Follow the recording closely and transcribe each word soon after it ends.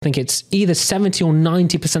I think it's either 70 or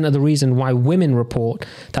 90% of the reason why women report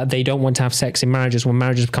that they don't want to have sex in marriages when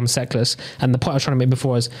marriages become sexless. And the point I was trying to make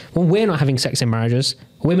before is when we're not having sex in marriages,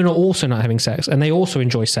 women are also not having sex and they also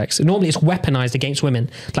enjoy sex. Normally it's weaponized against women.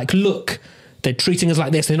 Like, look, they're treating us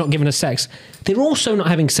like this. They're not giving us sex. They're also not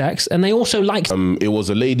having sex and they also like... It was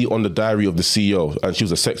a lady on the diary of the CEO and she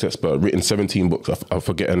was a sex expert, written 17 books. I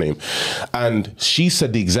forget her name. And she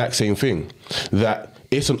said the exact same thing, that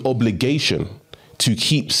it's an obligation to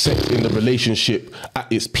keep sex in the relationship at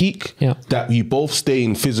its peak, that you both stay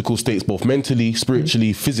in physical states, both mentally,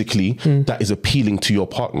 spiritually, physically, that is appealing to your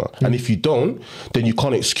partner. And if you don't, then you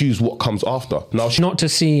can't excuse what comes after. Now, not to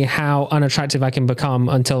see how unattractive I can become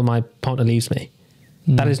until my partner leaves me.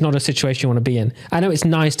 That is not a situation you want to be in. I know it's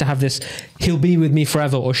nice to have this, he'll be with me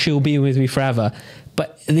forever or she'll be with me forever.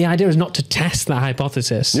 But the idea is not to test that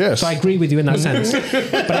hypothesis. Yes. So I agree with you in that sense.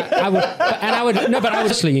 But I would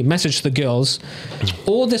actually message to the girls,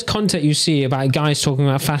 all this content you see about guys talking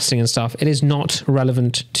about fasting and stuff, it is not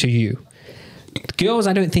relevant to you. Girls,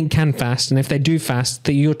 I don't think can fast, and if they do fast,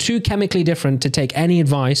 that you're too chemically different to take any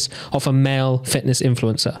advice off a male fitness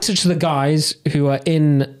influencer. Message to the guys who are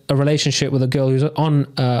in a relationship with a girl who's on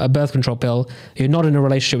a birth control pill. You're not in a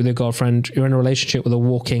relationship with your girlfriend. You're in a relationship with a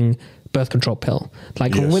walking birth control pill.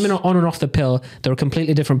 Like, when women are on and off the pill, they're a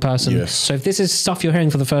completely different person. So if this is stuff you're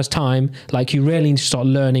hearing for the first time, like, you really need to start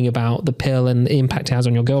learning about the pill and the impact it has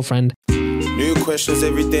on your girlfriend. New questions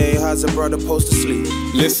every day. How's a brother supposed to sleep?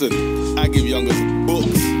 Listen, I give youngers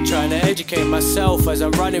books. Trying to educate myself as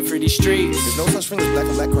I'm running through these streets. There's no such thing as black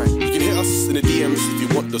and black crime. You can hit us in the DMs if you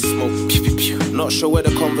want the smoke. Pew, pew, pew. Not sure where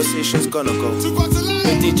the conversation's gonna go. But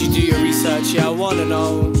did you do your research? Yeah, I wanna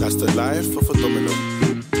know. That's the life of a domino.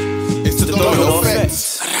 It's the domino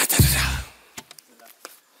effect.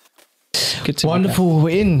 Good to Wonderful,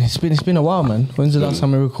 we're in. It's been a while, man. When's the last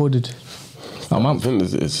time we recorded? A month. I think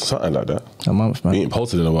it's something like that. A month, man. We ain't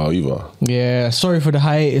posted in a while either. Yeah, sorry for the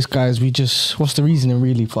hiatus, guys. what's the reasoning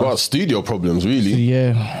really for Well, us? studio problems, really.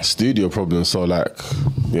 Yeah. Studio problems. So, like,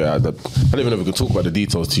 I don't even know if we can talk about the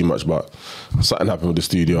details too much, but something happened with the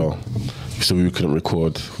studio. So we couldn't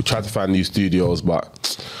record. We tried to find new studios,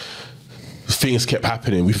 but things kept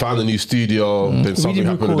happening. We found a new studio, then something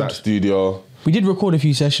happened with that studio. We did record a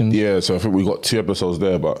few sessions. Yeah, so I think we got 2 episodes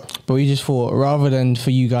there, but we just thought, rather than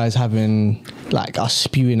for you guys having, like, us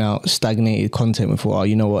spewing out stagnated content, we thought,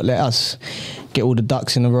 you know what, let us get all the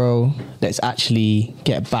ducks in a row. Let's actually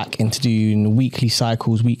get back into doing weekly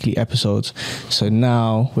cycles, weekly episodes. So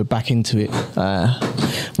now we're back into it.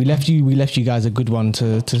 We left you guys a good one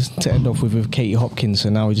to end off with Katie Hopkins. So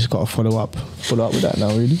now we just got to follow up with that now,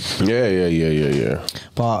 really. Yeah.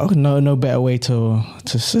 But no better way to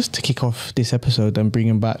kick off this episode than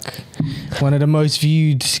bringing back one of the most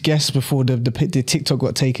viewed guests before the TikTok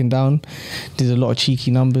got taken down. Did a lot of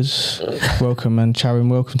cheeky numbers. Welcome, man. Charon,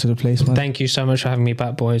 welcome to the place, man. Thank you so much for having me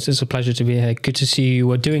back, boys. It's a pleasure to be here. Good to see you.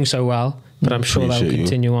 We're doing so well, but I'm sure that will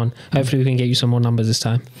continue on. Hopefully we can get you some more numbers this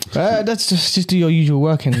time. That's just do your usual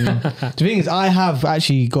work. And the thing is, I have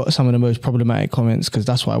actually got some of the most problematic comments because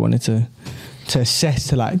that's what I wanted to assess,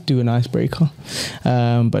 to like do an icebreaker.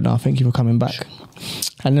 But no, thank you for coming back.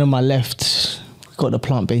 And then on my left, we've got the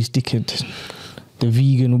plant-based dickhead, the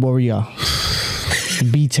vegan warrior,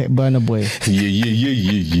 B-Tech burner boy.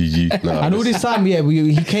 Yeah. Nah, and all this time,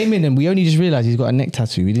 he came in and we only just realised he's got a neck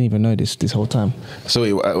tattoo. We didn't even know this whole time. So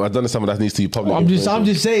wait, I don't know something that needs to be public. I'm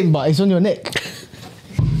just saying, but it's on your neck.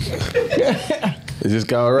 Is this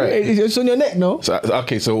guy alright? It's on your neck, no? So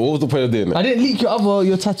what was the point of doing that? I didn't leak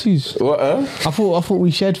your tattoos. What? I thought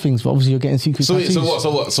we shared things, but obviously you're getting secret tattoos.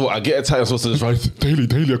 So what? I get a tattoo, I'm supposed to just write, Daily,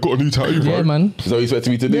 I got a new tattoo, bro. Yeah, man. Is that what you expect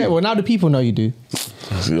me to do? Yeah, well, now the people know you do.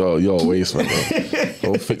 You're a waste, man.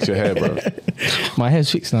 Go fix your hair, bro. My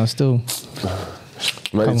hair's fixed now, still.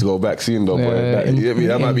 Might need to go back soon, though, boy.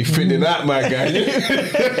 That might be thinning out, my guy.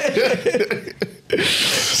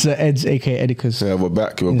 So Ed's, aka Edicus. Yeah, we're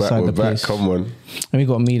back. We're back. Come on. And we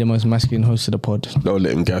got me, the most masculine host of the pod. Don't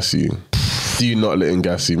let him gas you. Do not let him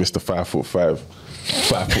gas you, Mr. 5'5",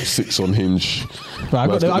 5'6" on Hinge.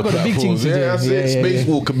 But I got the big things today. Yeah, that's it. Space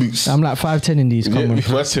walker boots. I'm like 5'10" in these. Come on.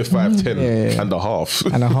 I said 5'10" and a half.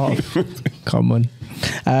 And a half. Come on.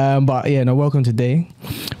 But yeah, no, welcome today.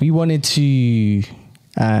 We wanted to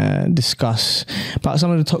discuss about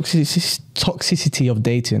some of the toxicity of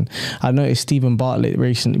dating. I noticed Stephen Bartlett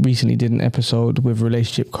recently did an episode with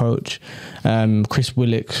relationship coach Chris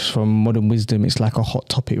Willicks from Modern Wisdom. It's like a hot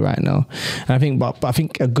topic right now, and I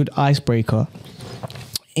think a good icebreaker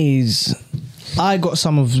is, I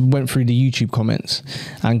went through the YouTube comments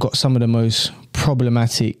and got some of the most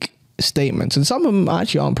problematic statements, and some of them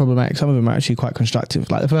actually aren't problematic. Some of them are actually quite constructive.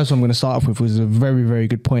 Like the first one I'm going to start off with was a very, very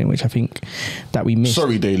good point, which I think that we missed.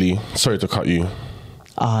 Sorry, Daily. Sorry to cut you.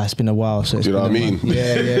 It's been a while. So it's Do you know been what I a mean?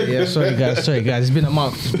 month. Yeah. Sorry, guys. It's been a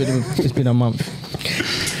month. It's been a month.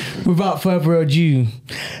 Without further ado,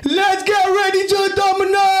 let's get ready to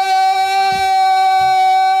dominate.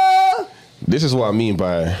 This is what I mean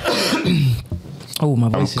by Oh, my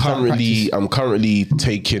voice I'm currently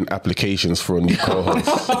taking applications for a new co-host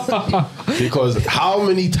because how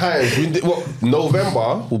many times?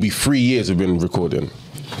 November will be 3 years we've been recording.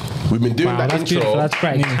 We've been doing that that's intro. Beautiful. That's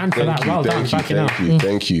great. Hand for that. Well done.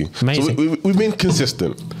 Thank you. Amazing. So we've been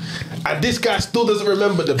consistent, and this guy still doesn't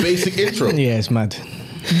remember the basic intro. Yeah, it's mad.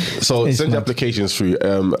 So It's send mad. your applications through.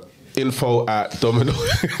 info@domino.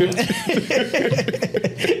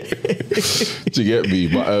 Do you get me?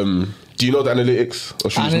 But do you know the analytics? Or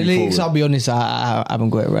should we move Analytics, forward? I'll be honest, I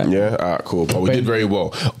haven't got it right. Yeah, alright, cool. But we did very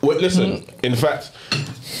well. Well, listen, in fact,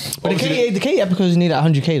 But obviously the K episodes need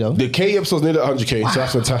 100K though. the K episode's nearly 100K, so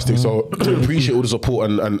that's fantastic. So appreciate all the support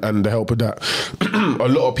and the help with that. A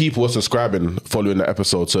lot of people are subscribing following the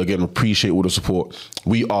episode, so again, appreciate all the support.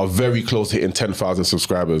 We are very close to hitting 10,000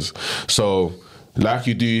 subscribers. So like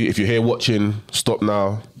you do, if you're here watching, stop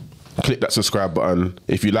now. Click that subscribe button.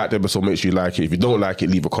 If you like the episode, make sure you like it. If you don't like it,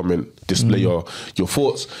 leave a comment, display your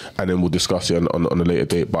thoughts, and then we'll discuss it on a later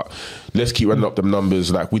date. But let's keep running up them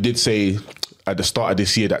numbers. Like we did say at the start of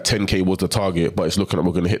this year that 10K was the target, but it's looking like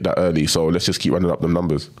we're going to hit that early. So let's just keep running up them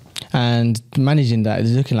numbers. And managing that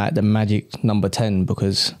is looking like the magic number 10,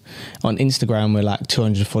 because on Instagram we're like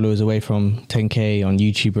 200 followers away from 10K. On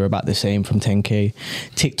YouTube we're about the same from 10K.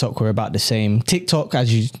 TikTok we're about the same. TikTok,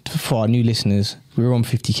 for our new listeners, we were on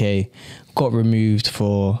 50K, got removed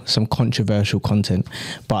for some controversial content,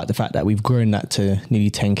 but the fact that we've grown that to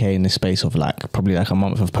nearly 10K in the space of probably a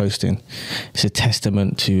month of posting, it's a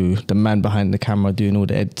testament to the man behind the camera doing all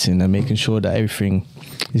the editing and making sure that everything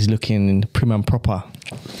is looking prim and proper.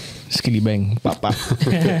 Skilly bang, bap bap.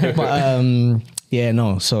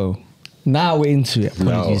 So now we're into it.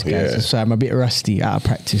 Apologies, guys. Yeah. So I'm a bit rusty out of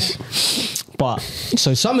practice. But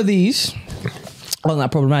so some of these aren't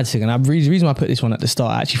that problematic, and the reason why I put this one at the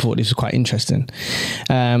start, I actually thought this was quite interesting.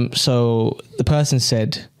 So the person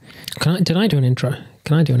said, Did I do an intro?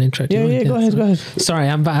 Can I do an intro? Do you mind? Go ahead. Sorry,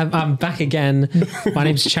 I'm back again. My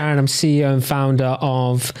name's Sharon. I'm CEO and founder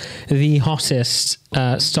of the hottest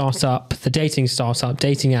startup, the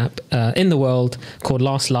dating app in the world called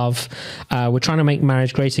Last Love. We're trying to make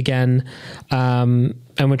marriage great again, and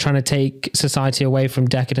we're trying to take society away from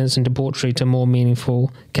decadence and debauchery to more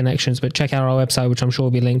meaningful connections. But check out our website, which I'm sure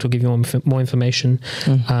will be linked. We'll give you more information.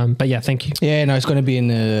 But yeah, thank you. Yeah, no, it's going to be in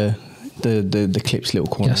the clip's little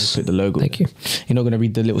corner. Yes. Put the logo. Thank you. You're not going to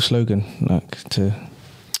read the little slogan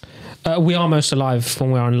We are most alive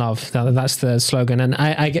when we're in love. That's the slogan. And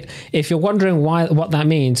I get, if you're wondering what that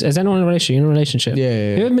means, is anyone in a relationship? You're in a relationship. Yeah.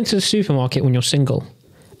 Have you ever been to the supermarket when you're single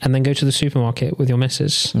and then go to the supermarket with your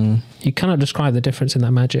missus? You cannot describe the difference in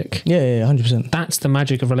that magic. Yeah, 100%. That's the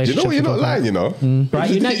magic of You relationship. know, you're not lying, you know.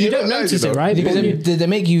 Right? You don't notice it, right? Because they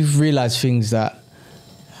make you realise things that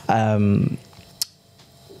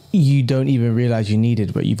you don't even realise you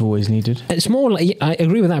needed, but you've always needed. It's more like, I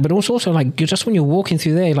agree with that, but also like just when you're walking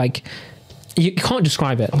through there, like you can't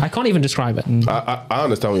describe it. I can't even describe it. I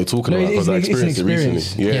understand what you're talking about it's because I an experienced it experience.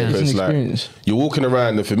 recently. Yeah, Yeah. because It's an like experience. you're walking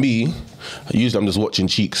around, and for me, usually I'm just watching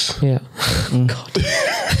cheeks. Yeah.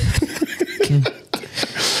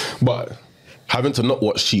 But having to not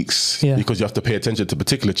watch cheeks because you have to pay attention to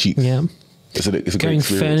particular cheeks. Yeah. It's a great Going experience.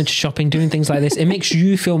 furniture shopping, doing things like this, it makes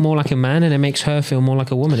you feel more like a man and it makes her feel more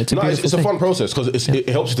like a woman. It's a beautiful it's a thing. fun process because it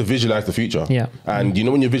helps you to visualize the future. Yeah. And you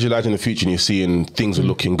know, when you're visualizing the future and you're seeing things are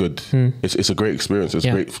looking good, it's a great experience. It's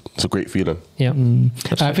a great feeling. Yeah.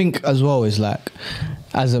 I think as well is like,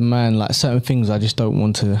 as a man, like certain things I just don't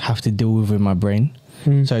want to have to deal with in my brain.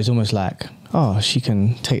 So it's almost like, oh, she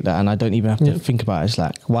can take that and I don't even have to think about it. It's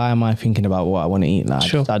like, why am I thinking about what I want to eat? Like,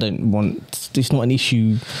 Sure. I don't want, it's not an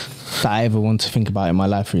issue that I ever want to think about in my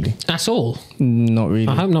life, really. That's all. Not really.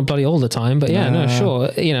 I hope not bloody all the time, but yeah, no, sure.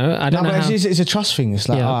 You know, I don't know but how, it's a trust thing. It's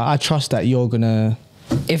like, Yeah. I trust that you're going to...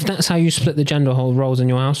 if that's how you split the gender roles in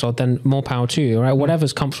your household, then more power to you, right?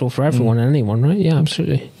 Whatever's comfortable for everyone and anyone, right? Yeah,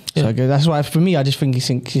 absolutely. So Yeah. I guess that's why, for me, I just think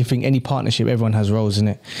any partnership, everyone has roles in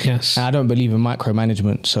it. Yes. And I don't believe in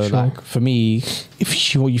micromanagement. So, Sure. like, for me,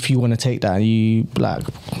 if you want to take that, you like,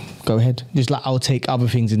 go ahead. Just like I'll take other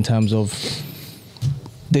things in terms of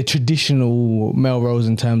the traditional male roles,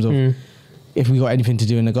 in terms of if we got anything to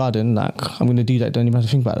do in the garden, like I'm going to do that. Don't even have to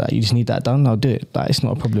think about that. You just need that done. I'll do it. Like it's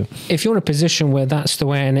not a problem. If you're in a position where that's the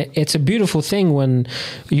way, and it's a beautiful thing when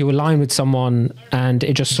you align with someone and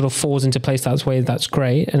it just sort of falls into place that way, that's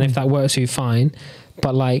great. And if that works for you, fine.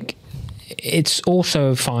 But like, it's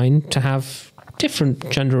also fine to have different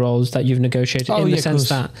gender roles that you've negotiated in the sense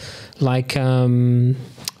that, like,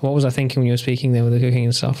 what was I thinking when you were speaking there with the cooking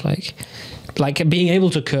and stuff? Like being able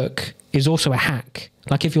to cook is also a hack.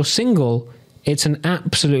 Like if you're single, it's an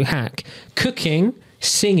absolute hack. Cooking,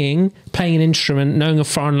 singing, playing an instrument, knowing a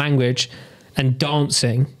foreign language, and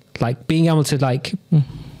dancing. Like being able to like...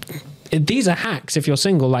 These are hacks if you're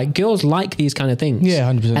single. Like girls like these kind of things.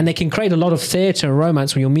 Yeah, 100%. And they can create a lot of theatre and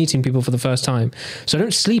romance when you're meeting people for the first time. So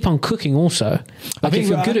don't sleep on cooking also. Like if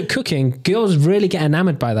you're good at cooking, girls really get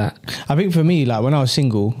enamored by that. I think for me, like when I was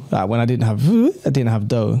single, like when I didn't have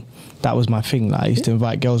dough, that was my thing. Like I used to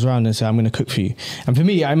invite girls around and say, I'm going to cook for you. And for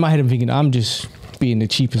me, in my head, I'm thinking, I'm just being the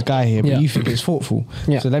cheapest guy here, but you think it's thoughtful.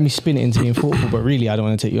 Yeah. So let me spin it into being thoughtful, but really I don't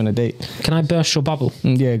want to take you on a date. Can I burst your bubble?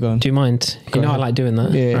 Yeah, go on. Do you mind? Go ahead. I like doing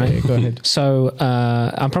that. Yeah, right? Yeah, go ahead. So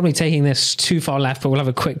I'm probably taking this too far left, but we'll have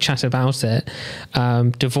a quick chat about it.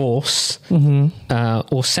 Divorce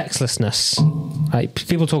or sexlessness. Right?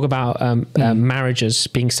 People talk about marriages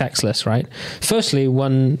being sexless, right? Firstly,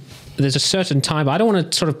 when there's a certain time, I don't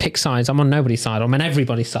want to sort of pick sides. I'm on nobody's side. I'm on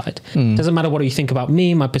everybody's side. Doesn't matter what you think about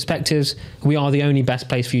me, my perspectives. We are the only best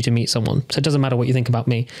place for you to meet someone. So it doesn't matter what you think about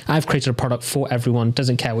me. I've created a product for everyone.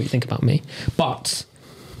 Doesn't care what you think about me. But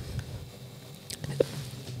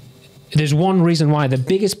there's one reason why the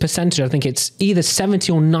biggest percentage, I think it's either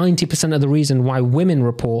 70 or 90% of the reason why women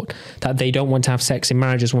report that they don't want to have sex in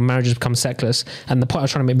marriages when marriages become sexless. And the point I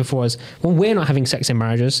was trying to make before is when we're not having sex in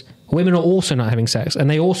marriages, women are also not having sex and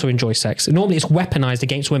they also enjoy sex. Normally it's weaponized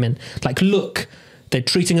against women. Like, look, they're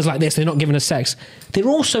treating us like this. They're not giving us sex. They're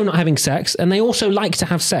also not having sex and they also like to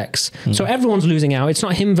have sex. So everyone's losing out. It's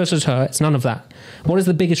not him versus her. It's none of that. What is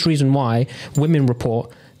the biggest reason why women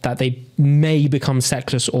report that they may become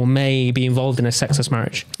sexless or may be involved in a sexless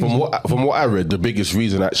marriage? From what I read, the biggest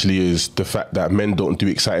reason actually is the fact that men don't do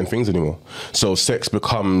exciting things anymore. So sex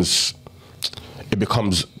becomes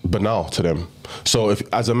banal to them. So if,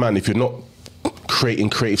 as a man, if you're not creating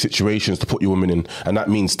creative situations to put your woman in, and that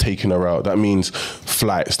means taking her out, that means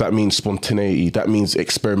flights, that means spontaneity, that means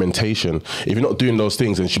experimentation. If you're not doing those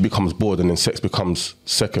things, then she becomes bored, and then sex becomes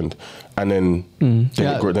second, and then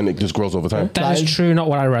then it just grows over time. That is true, not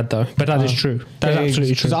what I read though, but that is true. That is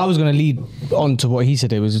absolutely true. Because I was going to lead on to what he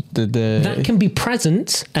said. It was the that can be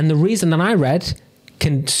present, and the reason that I read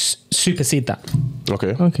can supersede that.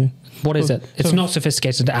 Okay. What is it? It's not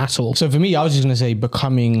sophisticated at all. So for me, I was just going to say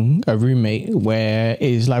becoming a roommate, where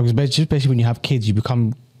it's like, especially when you have kids, you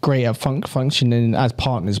become great at functioning as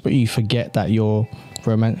partners, but you forget that you're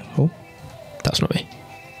romantic. Oh, that's not me.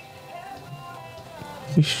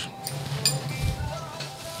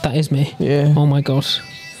 That is me. Yeah. Oh my God.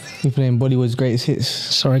 You're playing Bollywood's greatest hits.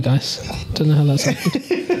 Sorry, guys. Don't know how that's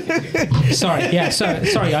happened. Sorry, guys.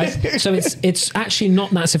 So it's actually not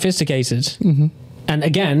that sophisticated. And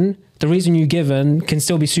again, the reason you given can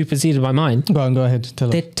still be superseded by mine. Go ahead. Tell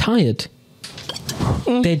us. They're tired.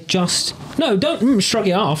 They're just... No, don't shrug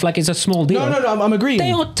it off like it's a small deal. No, I'm agreeing.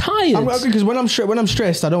 They are tired. I'm agreeing because when I'm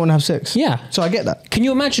stressed, I don't want to have sex. Yeah. So I get that. Can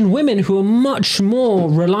you imagine women who are much more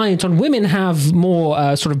reliant on... Women have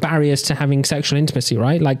more sort of barriers to having sexual intimacy,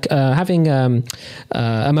 right? Like having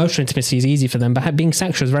emotional intimacy is easy for them, but being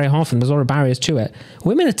sexual is very hard for them. There's a lot of barriers to it.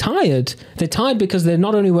 Women are tired. They're tired because they're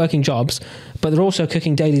not only working jobs, but they're also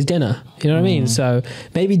cooking Daly's dinner. You know what I mean? So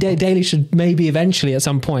maybe Daly should eventually at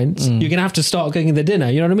some point, you're going to have to start cooking the dinner.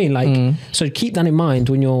 You know what I mean? Like, so keep that in mind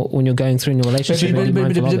when you're going through in your relationship.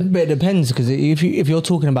 But it depends, because if you're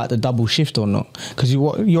talking about the double shift or not, because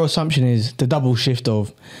your assumption is the double shift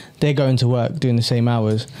of they're going to work doing the same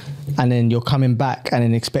hours, and then you're coming back and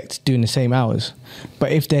then expect doing the same hours.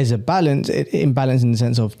 But if there's a imbalance in the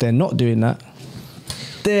sense of they're not doing that,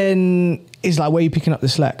 then it's like, where are you picking up the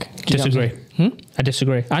slack? Disagree. I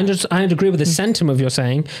disagree. I agree with the sentiment of you're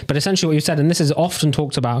saying, but essentially what you said, and this is often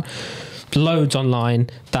talked about loads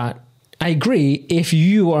online, that I agree, if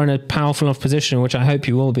you are in a powerful enough position, which I hope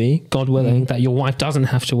you will be, God willing, that your wife doesn't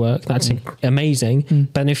have to work, that's amazing.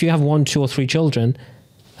 But if you have 1, 2 or 3 children,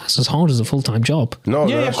 that's as hard as a full-time job. No,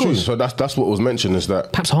 that's true. So that's what was mentioned, is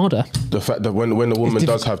that perhaps harder. The fact that when the woman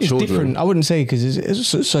does have children, different. I wouldn't say, because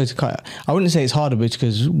I wouldn't say it's harder, but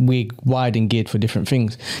because we're wired and geared for different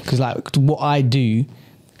things. Because like what I do,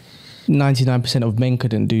 99% of men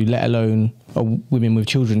couldn't do, let alone women with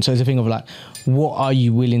children. So it's a thing of like, what are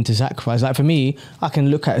you willing to sacrifice? Like for me, I can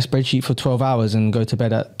look at a spreadsheet for 12 hours and go to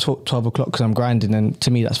bed at 12 o'clock because I'm grinding, and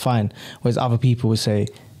to me that's fine. Whereas other people would say,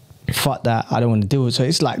 fuck that, I don't want to deal with it. So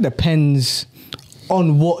it's like depends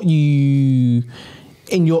on what you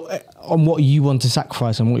want to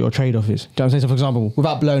sacrifice and what your trade-off is. Do you know what I'm saying? So for example,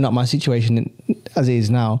 without blowing up my situation as it is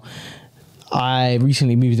now, I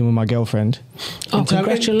recently moved in with my girlfriend. Oh,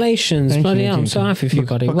 congratulations. Bloody hell, I'm so happy for you,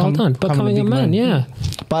 buddy. Well done. Becoming a man, yeah.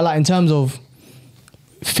 But like in terms of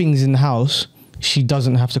things in the house, she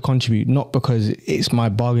doesn't have to contribute, not because it's my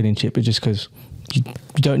bargaining chip, but just because you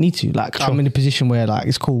don't need to. Like, sure. I'm in a position where like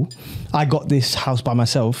it's cool. I got this house by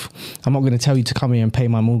myself. I'm not going to tell you to come here and pay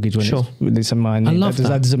my mortgage when it's in mine. I love that.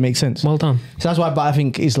 That doesn't make sense. Well done. So that's why. But I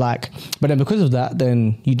think it's like, but then because of that,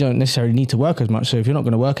 then you don't necessarily need to work as much. So if you're not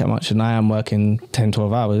going to work that much, and I am working 10,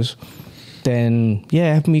 12 hours, then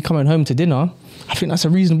yeah, me coming home to dinner, I think that's a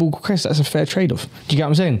reasonable request. That's a fair trade-off. Do you get what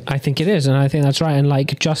I'm saying? I think it is, and I think that's right. And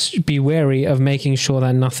like, just be wary of making sure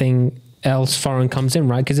that nothing else foreign comes in,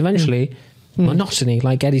 right? Because eventually. Monotony,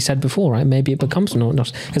 like Eddie said before, right? Maybe it becomes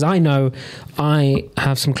monotony. Because I know I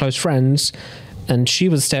have some close friends, and she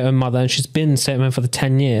was a stay-at-home mother, and she's been stay-at-home mother for the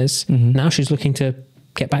 10 years. Now she's looking to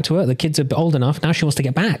get back to work. The kids are old enough now. She wants to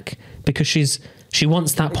get back because she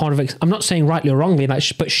wants that part of it. I'm not saying rightly or wrongly, like,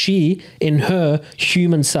 but she, in her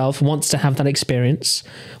human self, wants to have that experience,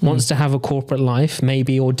 wants to have a corporate life,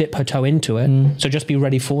 maybe, or dip her toe into it. So just be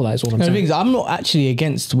ready for that. Is all I'm saying. I'm not actually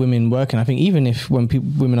against women working. I think even if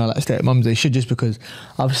women are like stay-at-home mums, they should, just because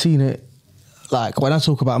I've seen it. Like when I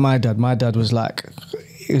talk about my dad was like.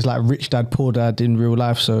 It was like rich dad, poor dad in real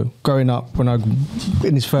life. So growing up,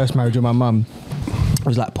 in his first marriage with my mum, I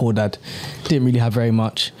was like poor dad. Didn't really have very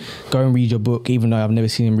much. Go and read your book, even though I've never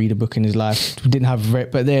seen him read a book in his life. Didn't have,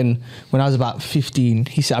 but then when I was about 15,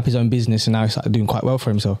 he set up his own business, and now he started doing quite well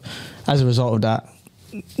for himself. As a result of that,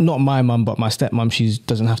 not my mum, but my stepmom, she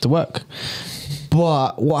doesn't have to work.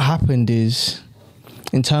 But what happened is,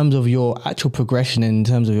 in terms of your actual progression, in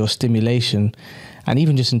terms of your stimulation, and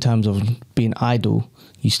even just in terms of being idle,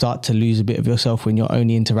 you start to lose a bit of yourself when your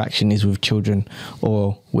only interaction is with children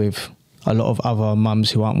or with a lot of other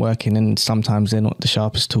mums who aren't working, and sometimes they're not the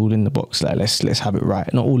sharpest tool in the box. Like let's have it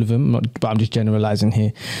right. Not all of them, but I'm just generalising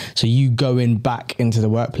here. So you going back into the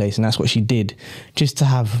workplace, and that's what she did, just to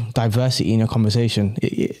have diversity in your conversation.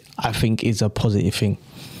 I think is a positive thing.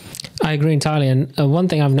 I agree entirely. And one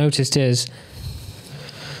thing I've noticed is,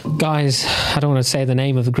 guys, I don't want to say the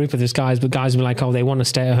name of the group of these guys, but guys will be like, oh, they want a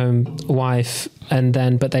stay-at-home wife,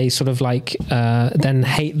 but they sort of like then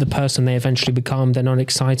hate the person they eventually become. They're not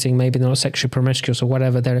exciting, maybe they're not sexually promiscuous or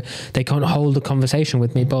whatever. They can't hold a conversation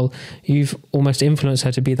with me. But you've almost influenced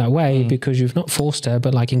her to be that way because you've not forced her,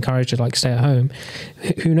 but like encouraged her to like stay at home.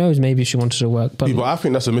 Who knows? Maybe she wanted to work. But I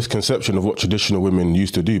think that's a misconception of what traditional women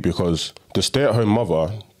used to do, because the stay-at-home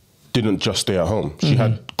mother didn't just stay at home. She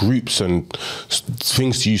had groups and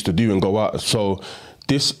things she used to do and go out. So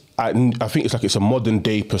this, I think it's a modern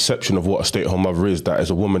day perception of what a stay-at-home mother is, that is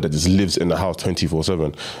a woman that just lives in the house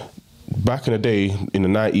 24/7. Back in the day, in the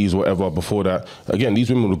 90s, whatever, before that, again, these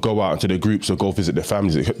women would go out into their groups or go visit their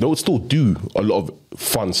families. They would still do a lot of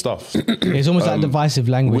fun stuff. It's almost like divisive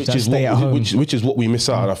language, that stay at home. Which is what we miss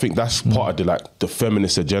out. And I think that's part of the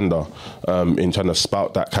feminist agenda in trying to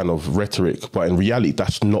spout that kind of rhetoric. But in reality,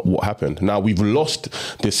 that's not what happened. Now, we've lost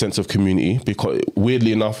this sense of community because,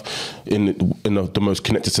 weirdly enough, in the most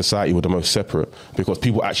connected society, we're the most separate, because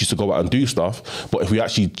people actually used to go out and do stuff. But if we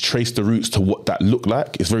actually trace the roots to what that looked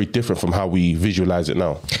like, it's very different from how we visualize it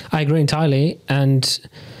now. I agree entirely. And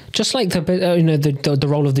just like the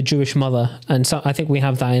role of the Jewish mother, and so I think we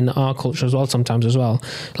have that in our culture as well sometimes as well.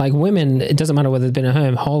 Like women, it doesn't matter whether they've been at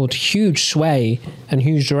home, hold huge sway and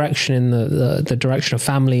huge direction in the direction of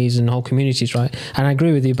families and whole communities, right? And I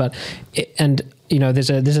agree with you, but there's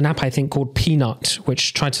an app I think called Peanut,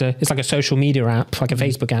 which it's like a social media app, like a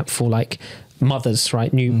Facebook app for like mothers,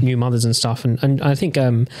 right? New mothers and stuff. And I think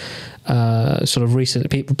sort of recent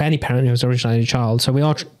people, any parent who was originally a child. So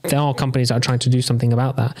there are companies that are trying to do something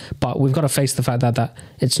about that, but we've got to face the fact that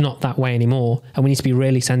it's not that way anymore, and we need to be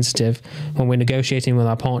really sensitive when we're negotiating with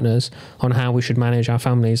our partners on how we should manage our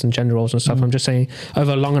families and gender roles and stuff. I'm just saying,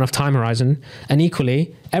 over a long enough time horizon, and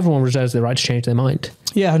equally, everyone reserves the right to change their mind.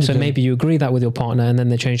 Yeah, 100%. So maybe you agree that with your partner, and then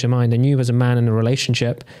they change their mind, and you as a man in a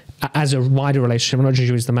relationship, as a wider relationship, not just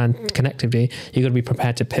you as the man connectively, you've got to be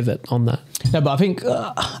prepared to pivot on that. No, but I think,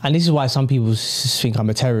 and this is why some people think I'm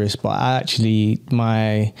a terrorist, but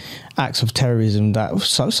my acts of terrorism that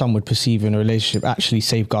some would perceive in a relationship actually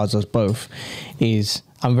safeguards us both, is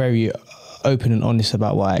I'm very open and honest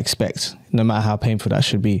about what I expect, no matter how painful that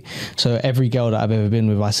should be. So every girl that I've ever been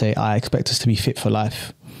with, I say I expect us to be fit for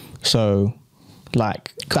life. So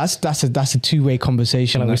like that's a two-way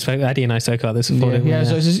conversation. Like Eddie and I spoke about this before.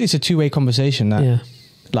 So it's a two-way conversation that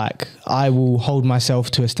like I will hold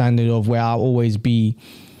myself to a standard of where I'll always be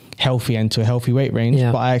healthy and to a healthy weight range,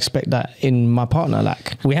 but I expect that in my partner.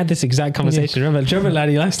 Like we had this exact conversation. Remember,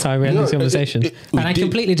 Laddie, last time we had this conversation, and I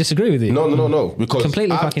completely disagree with you. No, because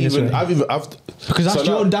completely fucking disagree.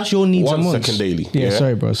 Because that's your needs and wants. 1 second, Daily. Yeah,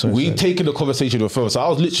 sorry, bro. Sorry. Taken the conversation with first. So I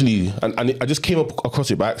was literally, and I just came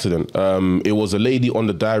across it by accident. It was a lady on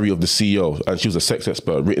the diary of the CEO, and she was a sex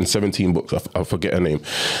expert, written 17 books. I forget her name,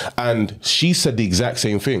 and she said the exact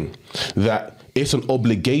same thing, that it's an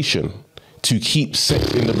obligation to keep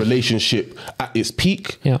sex in the relationship at its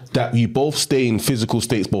peak, that you both stay in physical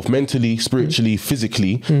states, both mentally, spiritually,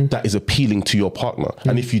 physically, that is appealing to your partner.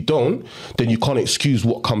 And if you don't, then you can't excuse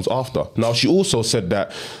what comes after. Now, she also said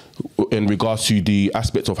that in regards to the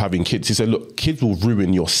aspect of having kids, she said, look, kids will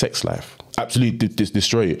ruin your sex life. Absolutely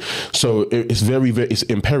destroy it. So it's it's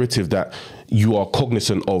imperative that you are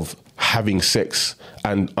cognizant of having sex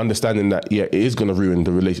and understanding that it is going to ruin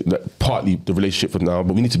partly the relationship for now,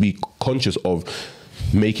 but we need to be conscious of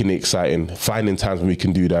making it exciting, finding times when we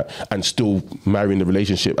can do that, and still marrying the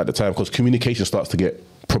relationship at the time, because communication starts to get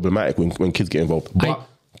problematic when kids get involved. But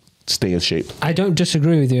stay in shape. I don't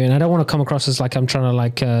disagree with you, and I don't want to come across as like I'm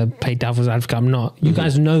trying to play devil's advocate. I'm not. You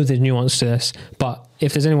guys know the nuance to this, but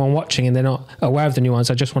if there's anyone watching and they're not aware of the nuance,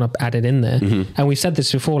 I just want to add it in there. And we've said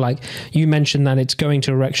this before, like you mentioned that it's going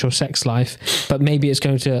to wreck your sex life, but maybe it's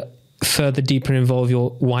going to further deeper involve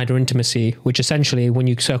your wider intimacy, which essentially when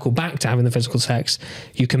you circle back to having the physical sex,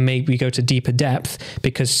 you can maybe go to deeper depth,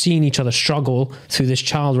 because seeing each other struggle through this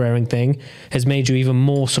child rearing thing has made you even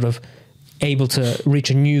more sort of able to reach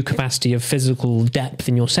a new capacity of physical depth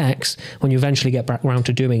in your sex when you eventually get back around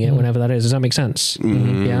to doing it, whenever that is. Does that make sense?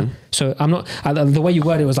 Yeah. So I'm not, the way you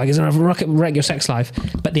worded it was like, it's going to wreck your sex life.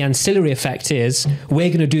 But the ancillary effect is we're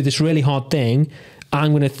going to do this really hard thing.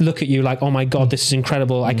 I'm going to look at you like, oh my God, this is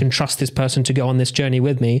incredible. I can trust this person to go on this journey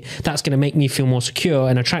with me. That's going to make me feel more secure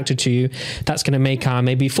and attracted to you. That's going to make our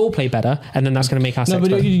maybe foreplay better. And then that's going to make our sex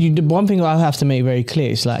better. The one thing I have to make very clear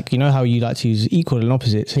is like, you know how you like to use equal and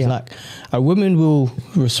opposites. It's like a woman will,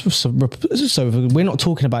 so we're not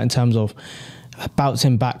talking about in terms of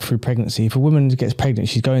bouncing back through pregnancy. If a woman gets pregnant,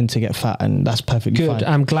 she's going to get fat, and that's perfectly fine.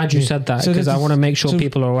 I'm glad you said that, because I want to make sure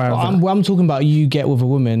people are aware of that. I'm talking about you get with a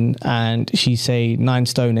woman and she's say 9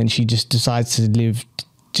 stone and she just decides to live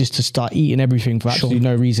just to start eating everything for absolutely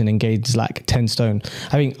no reason and gains like 10 stone.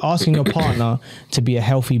 I think asking your partner to be a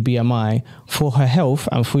healthy BMI for her health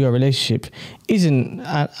and for your relationship isn't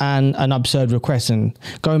an absurd request. And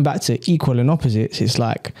going back to equal and opposites, it's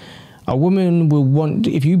like a woman will want,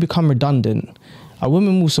 if you become redundant, a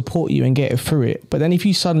woman will support you and get it through it. But then if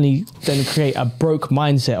you suddenly then create a broke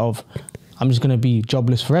mindset of, I'm just going to be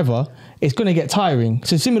jobless forever, it's going to get tiring.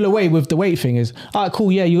 So similar way with the weight thing is, all right,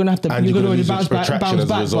 cool, yeah, you're going to have to, you're going to bounce back.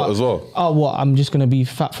 As well. Oh, what? I'm just going to be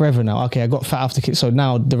fat forever now. Okay, I got fat after kids, so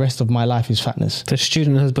now the rest of my life is fatness. The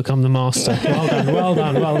student has become the master. Well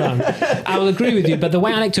done. I will agree with you, but the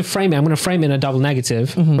way I like to frame it, I'm going to frame it in a double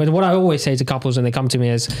negative. But what I always say to couples when they come to me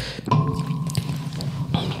is,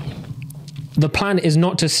 the plan is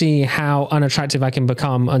not to see how unattractive I can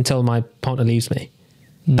become until my partner leaves me.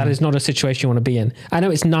 That is not a situation you want to be in. I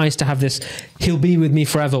know it's nice to have this, he'll be with me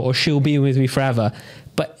forever or she'll be with me forever,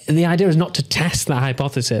 but the idea is not to test that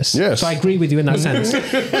hypothesis. Yes. So I agree with you in that sense.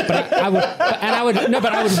 But I would word it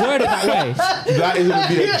that way. That is going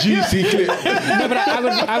to be a juicy clip. No, but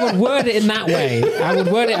I would word it in that way. I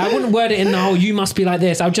wouldn't word it in the whole, you must be like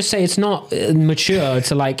this. I would just say it's not mature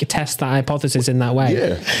to like test that hypothesis in that way.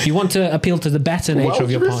 Yeah. You want to appeal to the better nature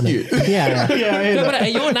of your partner. Yeah. No,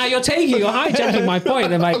 but you're hijacking my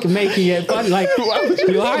point and like making it fun. Like you're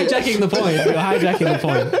hijacking the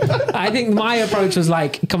point. I think my approach was like,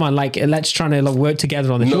 come on, like let's try to work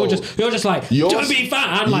together on this. No. You're just like, don't be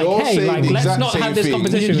fat. I'm like, hey, like let's not have this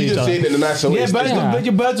competition with each other. Saying it in a nicer way. But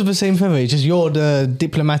you're birds of the same feather. It's just you're the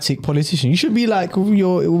diplomatic politician. You should be like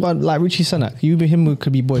like Richie Sunak. You and him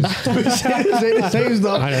could be boys. Say the same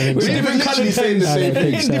stuff. I don't think so. We're literally saying the same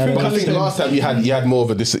thing. But I think last time you had more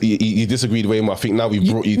of a you disagreed way more. I think now we've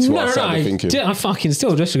brought you to our side of thinking. I fucking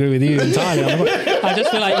still disagree with you entirely. I just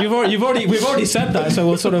feel like we've already said that, so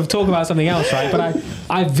we'll sort of talk about something else, right? But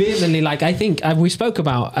I vehemently I think we spoke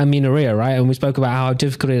about amenorrhea, right? And we spoke about how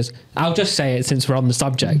difficult it is. I'll just say it since we're on the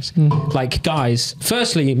subject. Like, guys,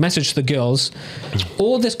 firstly, message to the girls,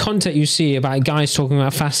 all this content you see about guys talking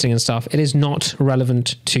about fasting and stuff, it is not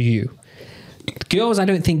relevant to you. girls, I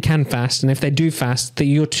don't think, can fast, and if they do fast, that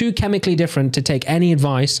you're too chemically different to take any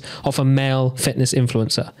advice off a male fitness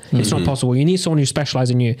influencer. It's not possible. You need someone who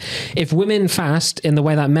specializes in you. If women fast in the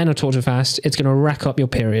way that men are taught to fast, it's going to rack up your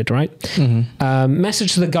period, right?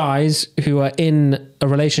 Message to the guys who are in a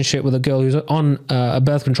relationship with a girl who's on a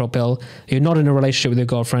birth control pill. You're not in a relationship with your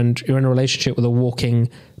girlfriend. You're in a relationship with a walking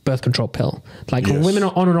birth control pill. Like when women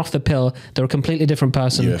are on and off the pill, they're a completely different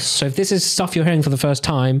person. Yes. So if this is stuff you're hearing for the first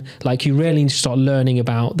time, like you really need to start learning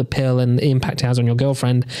about the pill and the impact it has on your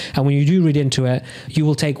girlfriend. And when you do read into it, you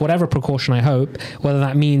will take whatever precaution, I hope, whether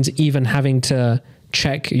that means even having to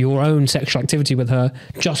check your own sexual activity with her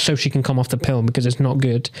just so she can come off the pill, because it's not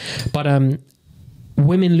good. But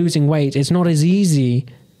women losing weight, it's not as easy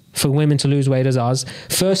for women to lose weight as us.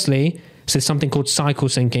 Firstly, so there's something called cycle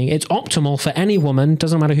syncing. It's optimal for any woman,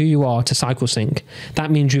 doesn't matter who you are, to cycle sync.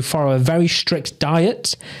 That means you follow a very strict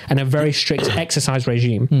diet and a very strict exercise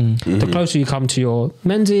regime. The closer you come to your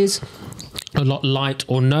menses, a lot light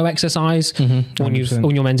or no exercise. When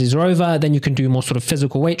your menses are over, then you can do more sort of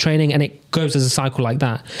physical weight training, and it goes as a cycle like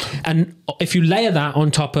that. And if you layer that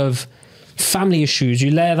on top of family issues, you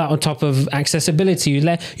layer that on top of accessibility, you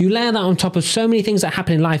layer that on top of so many things that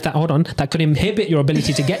happen in life that could inhibit your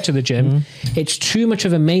ability to get to the gym. It's too much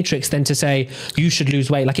of a matrix then to say you should lose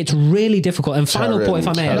weight. Like, it's really difficult. And final point, if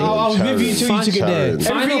I may, I was with you till you took it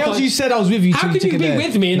there. Everything else you said, I was with you till how you can took you it be there.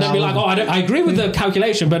 with me and then be like, oh, I agree with the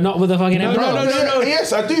calculation but not with the fucking end result? No.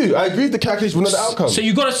 Yes, I do. I agree with the calculation, but not the outcome. So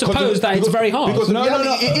you've got to suppose that it's very hard. Because the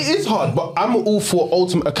reality, it is hard, but I'm all for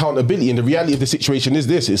ultimate accountability, and the reality of the situation is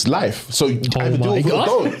this: it's life. So either deal with it or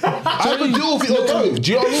don't. Either deal with it or don't.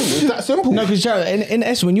 Do you know what I mean? It's that simple. No, because Jared, in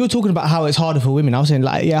essence, when you were talking about how it's harder for women, I was saying,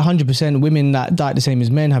 like, 100% women that diet the same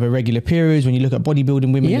as men have irregular periods. When you look at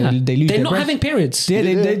bodybuilding women, they lose They're their not breath. having periods. Yeah,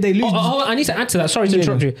 they lose. Oh, I need to add to that. Sorry to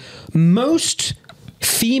interrupt you. Most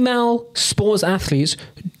female sports athletes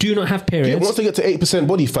do not have Yeah, periods. once they get to 8%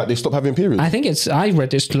 body fat, they stop having periods. I think I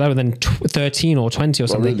read it's lower than 13 or 20 or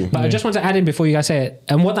something. really? But I just want to add in before you guys say it.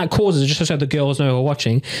 And what that causes, just so the girls know who are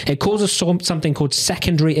watching, it causes something called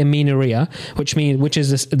secondary amenorrhea, which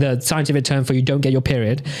is the scientific term for you don't get your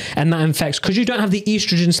period. And that affects, because you don't have the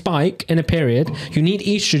estrogen spike in a period, you need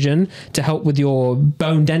estrogen to help with your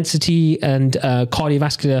bone density and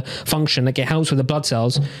cardiovascular function. Like, it helps with the blood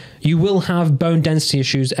cells. You will have bone density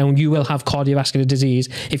issues and you will have cardiovascular disease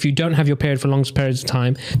if you don't have your period for long periods of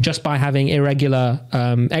time, just by having irregular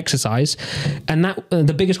exercise. And that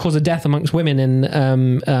the biggest cause of death amongst women in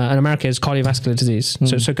America is cardiovascular disease.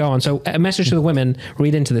 So go on. So a message to the women: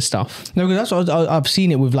 read into this stuff. No, because that's what I've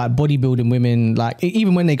seen it with, like, bodybuilding women. Like,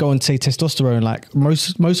 even when they go and say testosterone, like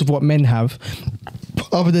most of what men have,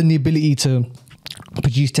 other than the ability to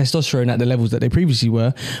produce testosterone at the levels that they previously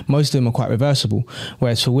were, most of them are quite reversible.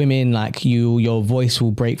 Whereas for women, like, your voice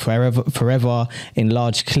will break forever,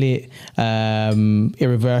 enlarged clit,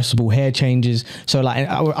 irreversible hair changes. So, like,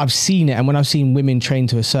 I've seen it, and when I've seen women train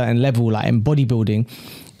to a certain level, like in bodybuilding,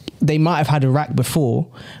 they might have had a rack before,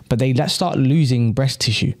 but they start losing breast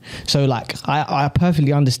tissue. So, like, I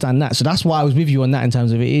perfectly understand that. So that's why I was with you on that, in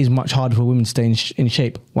terms of it is much harder for women to stay in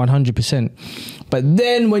shape, 100%. But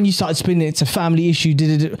then when you start spinning it's a family issue,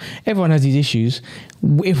 everyone has these issues.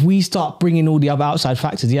 If we start bringing all the other outside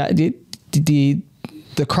factors, the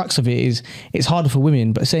crux of it is it's harder for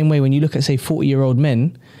women. But the same way, when you look at, say, 40-year-old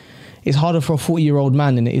men, it's harder for a 40-year-old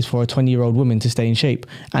man than it is for a 20-year-old woman to stay in shape,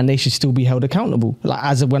 and they should still be held accountable.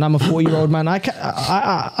 Like, when I'm a 40-year-old man,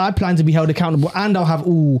 I plan to be held accountable, and I'll have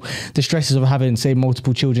all the stresses of having, say,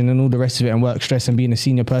 multiple children and all the rest of it, and work stress and being a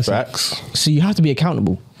senior person. Facts. So you have to be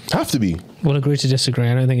accountable. Have to be. We'll agree to disagree.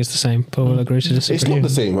 I don't think it's the same, but we'll agree to disagree. It's not the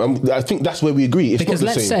same. I think that's where we agree. It's Because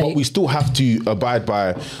not the let's same, say- but we still have to abide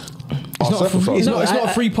by. It's not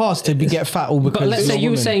a free pass to get fat all because. But let's say you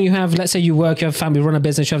were saying let's say you work, you have family, run a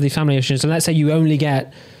business, you have these family issues, and let's say you only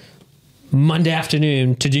get Monday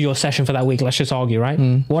afternoon to do your session for that week. Let's just argue, right?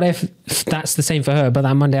 What if that's the same for her, but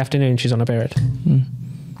that Monday afternoon she's on a period?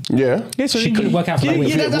 Yeah. so She couldn't work out for that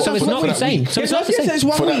week. So it's not the same. So it's not the same. It's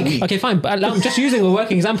 1 week. Okay, fine. But I'm just using a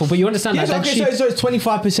working example, but you understand that. So it's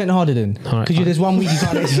 25% harder then. All right, Because there's 1 week you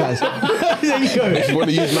can't exercise. There you go. If you want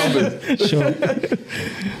to use numbers. Sure.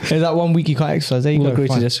 There's that 1 week you can't exercise. There you We'll go. agree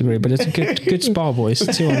to Fine. disagree, but it's a good spar, boys.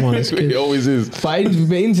 2-on-1. It's good. It always is. But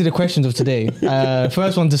into the questions of today.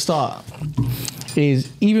 First one to start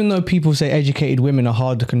is, even though people say educated women are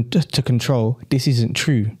hard to control, this isn't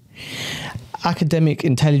true. Academic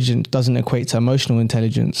intelligence doesn't equate to emotional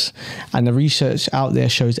intelligence, and the research out there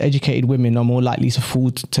shows educated women are more likely to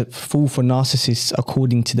fall for narcissists,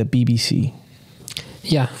 according to the BBC.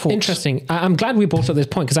 Yeah, interesting. I'm glad we brought up this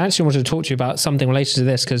point, because I actually wanted to talk to you about something related to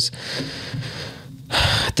this, because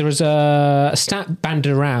there was a stat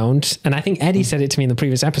banded around, and I think Eddie said it to me in the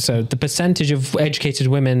previous episode, the percentage of educated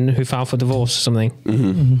women who file for divorce or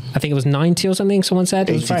something. I think it was 90 or something, someone said.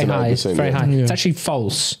 It was very high. Very high. Yeah. It's actually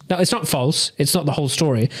false. No, it's not false. It's not the whole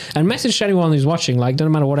story. And message to anyone who's watching, like,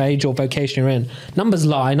 doesn't matter what age or vocation you're in, numbers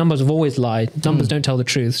lie. Numbers have always lied. Numbers don't tell the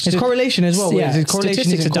truth. It's correlation as well. Yeah, Correlation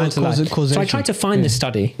statistics are down to lie. causation. So I tried to find this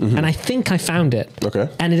study, and I think I found it. Okay.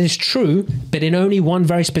 And it is true, but in only one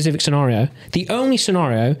very specific scenario. The only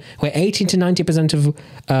scenario where 80 to 90%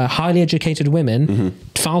 of highly educated women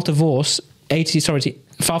file divorce,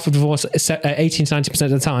 file for divorce 18 to 90%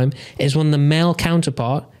 of the time, is when the male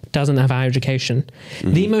counterpart doesn't have higher education.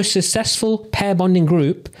 The most successful pair bonding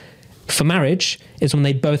group for marriage is when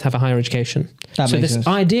they both have a higher education. That so makes this sense.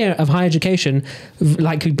 idea of higher education,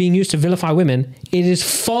 like being used to vilify women, it is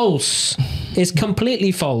false. It's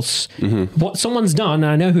completely false. What someone's done,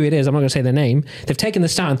 and I know who it is, I'm not going to say their name, they've taken the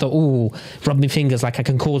stat and thought, oh, rub me fingers, like I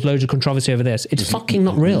can cause loads of controversy over this. It's fucking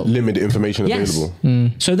not real. Limited information available.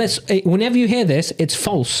 So that's, whenever you hear this, it's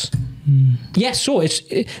false. Yes, sure.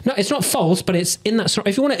 It's not false, but it's in that scenario.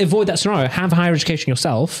 If you want to avoid that scenario, have higher education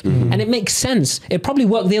yourself, and it makes sense. It probably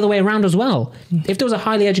worked the other way around as well. If there was a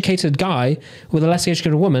highly educated guy with a less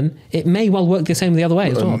educated woman, it may well work the same the other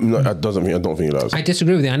way as well. No, I don't think it does. I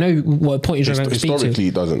disagree with you. I know what point you're trying to speak to. Historically,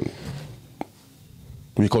 it doesn't.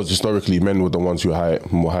 Because historically, men were the ones who are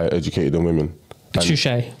more higher educated than women. Touche.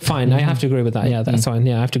 Fine. I have to agree with that. Yeah, that's fine.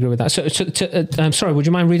 Yeah, I have to agree with that. So I'm sorry, would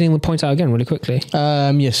you mind reading the point out again really quickly?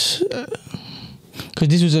 Yes. Because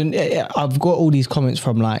this was I've got all these comments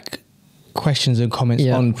from like questions and comments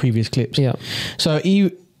on previous clips. Yeah. So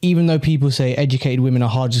even though people say educated women are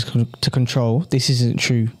hard to control, this isn't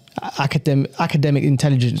true. Academic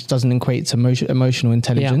intelligence doesn't equate to emotional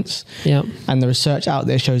intelligence. Yeah. And the research out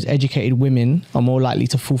there shows educated women are more likely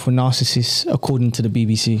to fall for narcissists, according to the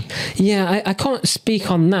BBC. Yeah, I can't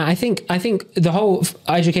speak on that. I think the whole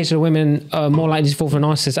educated women are more likely to fall for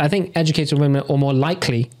narcissists. I think educated women are more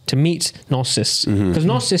likely to meet narcissists because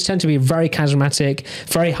narcissists tend to be very charismatic,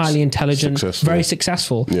 very highly intelligent, very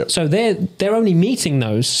successful. Yep. So they're only meeting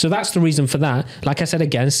those. So that's the reason for that. Like I said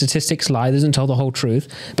again, statistics lie. They doesn't tell the whole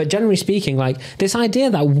truth. But generally speaking, like this idea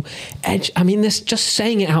that this just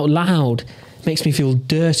saying it out loud makes me feel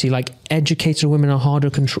dirty. Like educated women are harder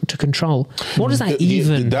to control. What does that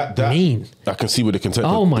even mean? I can see where the content.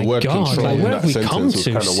 Oh my the word God! Like where have we come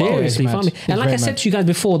to? Seriously, and like I said to you guys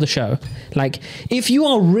before the show, like if you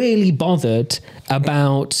are really bothered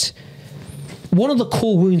about one of the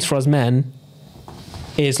core wounds for us men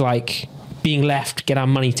is like being left, get our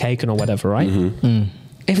money taken or whatever, right?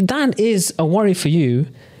 If that is a worry for you,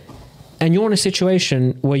 and you're in a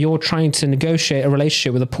situation where you're trying to negotiate a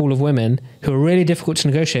relationship with a pool of women who are really difficult to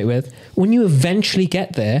negotiate with, when you eventually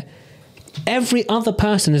get there, every other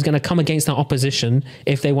person is going to come against that opposition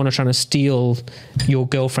if they want to try to steal your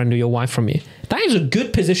girlfriend or your wife from you. That is a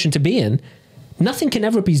good position to be in. Nothing can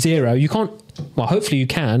ever be zero. You can't, well, hopefully you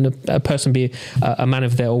can, a person be a man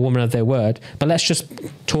of their or woman of their word, but let's just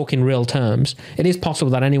talk in real terms. It is possible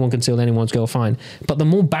that anyone can steal anyone's girl, fine. But the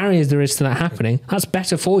more barriers there is to that happening, that's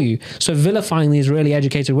better for you. So vilifying these really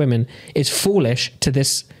educated women is foolish to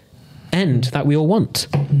this end that we all want.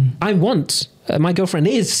 I want, my girlfriend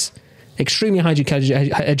is extremely highly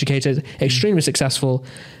educated, extremely successful,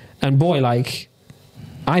 and boy, like,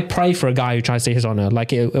 I pray for a guy who tries to hit on her.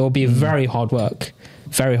 Like it will be very hard work.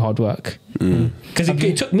 Very hard work. Because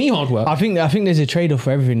it took me hard work. I think there's a trade-off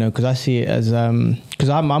for everything though, because I see it as because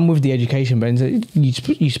I'm with the education, but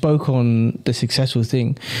you spoke on the successful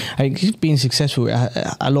thing. I think being successful,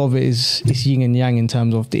 a lot of it is yin and yang in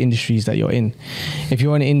terms of the industries that you're in. If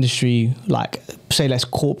you're in an industry like, say, let's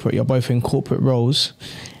corporate, you're both in corporate roles,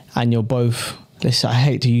 and you're both, I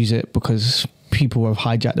hate to use it because people have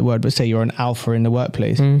hijacked the word, but say you're an alpha in the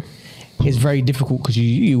workplace, it's very difficult because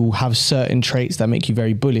you will have certain traits that make you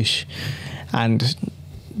very bullish, and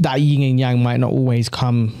that yin and yang might not always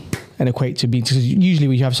come and equate to being, because usually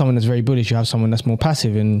when you have someone that's very bullish, you have someone that's more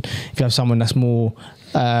passive, and if you have someone that's more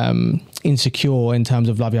insecure in terms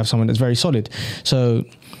of love, you have someone that's very solid. So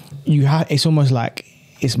it's almost like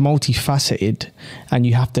it's multifaceted, and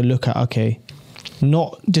you have to look at, okay,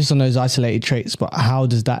 not just on those isolated traits, but how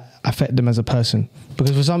does that affect them as a person?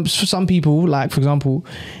 Because for some people, like for example,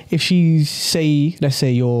 if let's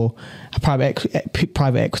say you're a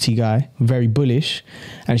private equity guy, very bullish,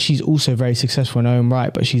 and she's also very successful in her own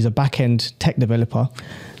right, but she's a back-end tech developer,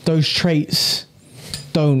 those traits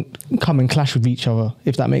don't come and clash with each other,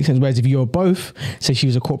 if that makes sense. Whereas if you're both, say she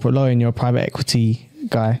was a corporate lawyer and you're a private equity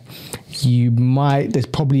guy, there's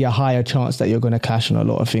probably a higher chance that you're going to clash on a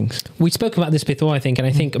lot of things. We spoke about this before, I think, and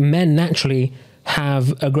I think men naturally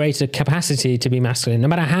have a greater capacity to be masculine. No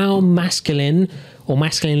matter how masculine or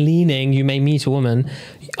masculine leaning you may meet a woman,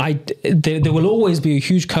 there will always be a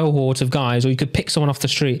huge cohort of guys, or you could pick someone off the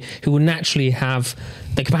street who will naturally have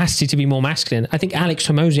the capacity to be more masculine. I think Alex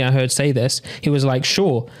Hormozi, I heard say this. He was like,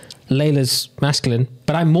 sure, Layla's masculine,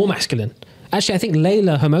 but I'm more masculine. Actually, I think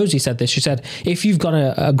Layla Hormozi said this. She said, if you've got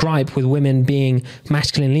a gripe with women being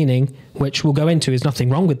masculine leaning, which we'll go into, is nothing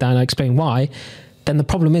wrong with that, and I'll explain why, then the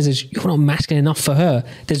problem is you're not masculine enough for her.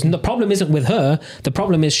 The problem isn't with her. The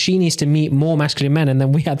problem is she needs to meet more masculine men. And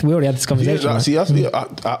then we already had this conversation.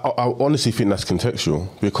 I honestly think that's contextual,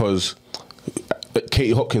 because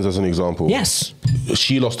Katie Hopkins, as an example, yes,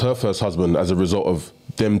 she lost her first husband as a result of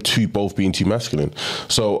them two both being too masculine.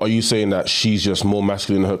 So are you saying that she's just more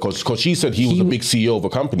masculine than her? Because she said he was a big CEO of a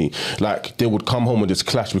company. Like, they would come home with this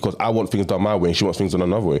clash because I want things done my way and she wants things done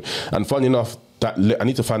another way. And funny enough, that I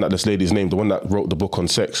need to find out this lady's name, the one that wrote the book on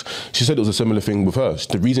sex. She said it was a similar thing with her.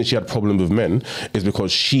 The reason she had problems with men is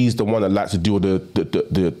because she's the one that likes to do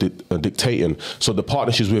the dictating. So the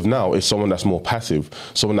partner she's with now is someone that's more passive,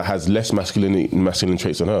 someone that has less masculine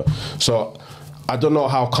traits than her. So I don't know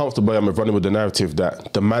how comfortable I am with running with the narrative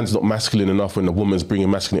that the man's not masculine enough when the woman's bringing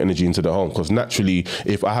masculine energy into the home. Because naturally,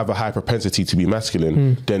 if I have a high propensity to be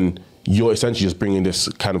masculine, then you're essentially just bringing this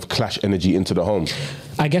kind of clash energy into the home.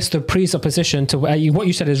 I guess the presupposition to what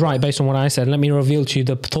you said is right based on what I said. Let me reveal to you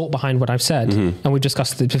the thought behind what I've said. And we've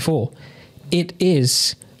discussed it before. It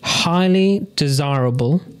is highly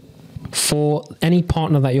desirable for any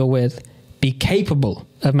partner that you're with be capable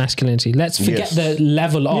of masculinity. Let's forget the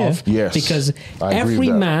level of, because every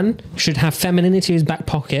man should have femininity in his back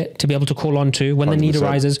pocket to be able to call on to when 100%. The need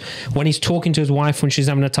arises, when he's talking to his wife when she's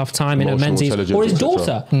having a tough time in her menses, or his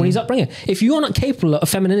daughter when he's upbringing. If you are not capable of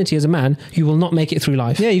femininity as a man, you will not make it through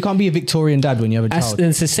life. Yeah, you can't be a Victorian dad when you have a child. And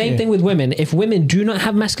it's the same thing with women. If women do not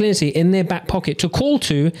have masculinity in their back pocket to call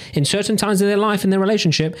to in certain times of their life, in their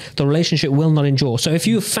relationship, the relationship will not endure. So if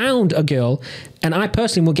you found a girl, and I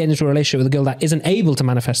personally will get into a relationship with a girl that isn't able to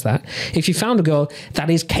manifest that, if you found a girl that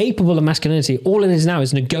is capable of masculinity, all it is now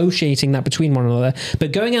is negotiating that between one another.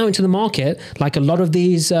 But going out into the market, like a lot of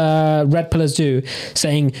these red pillars do,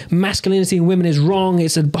 saying masculinity in women is wrong,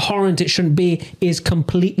 it's abhorrent, it shouldn't be, is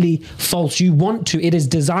completely false. You want to, it is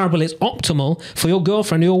desirable, it's optimal for your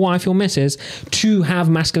girlfriend, your wife, your missus to have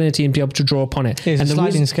masculinity and be able to draw upon it. It's and a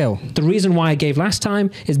sliding scale. The reason why I gave last time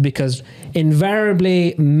is because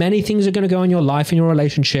invariably many things are going to go in your life, in your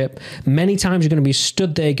relationship. Many times you're going to be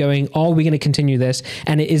stood there going, are we going to continue this?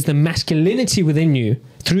 And it is the masculinity within you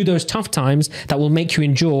through those tough times that will make you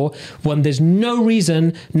endure when there's no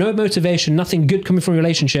reason, no motivation, nothing good coming from a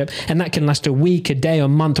relationship, and that can last a week, a day, a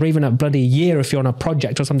month, or even a bloody year if you're on a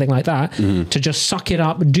project or something like that, to just suck it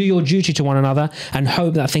up, do your duty to one another and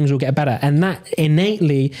hope that things will get better. And that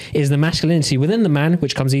innately is the masculinity within the man,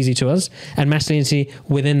 which comes easy to us, and masculinity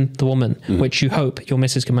within the woman, which you hope your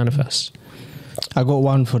missus can manifest. I got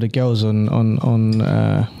one for the girls on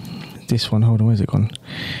this one. Hold on, where's it gone?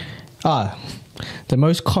 The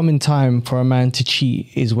most common time for a man to cheat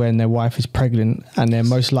is when their wife is pregnant, and they're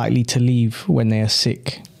most likely to leave when they are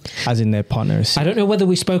sick, as in their partner is sick. I don't know whether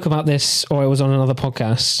we spoke about this or it was on another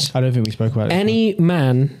podcast. I don't think we spoke about it. Any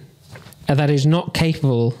man that is not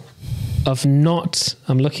capable of not,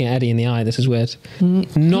 I'm looking at Eddie in the eye, this is weird,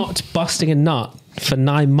 not busting a nut for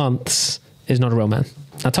 9 months is not a real man.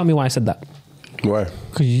 Now tell me why I said that. Why?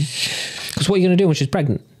 Because what are you going to do when she's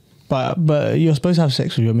pregnant? But you're supposed to have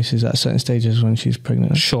sex with your missus at certain stages when she's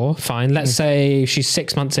pregnant. Sure, fine. Let's say she's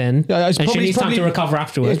 6 months in and she needs time to recover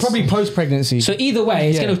afterwards. It's probably post-pregnancy. So either way,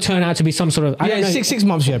 it's going to turn out to be some sort of... I don't know. 6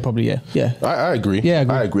 months, probably, yeah. I agree. Yeah,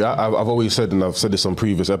 I agree. I've always said, and I've said this on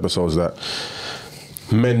previous episodes, that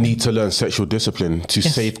men need to learn sexual discipline to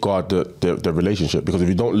safeguard the relationship, because if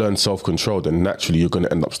you don't learn self-control, then naturally you're going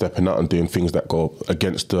to end up stepping out and doing things that go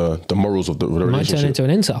against the morals of the relationship. Might turn into an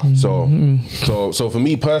insult. So for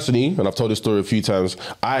me personally, and I've told this story a few times,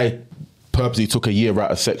 I purposely took a year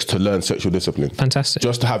out of sex to learn sexual discipline. Fantastic.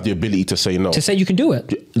 Just to have the ability to say no. To say you can do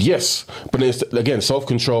it. Yes. But it's, again,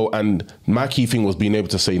 self-control, and my key thing was being able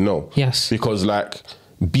to say no. Yes. Because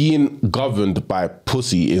being governed by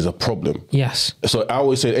pussy is a problem. Yes. So I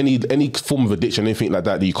always say any form of addiction, anything like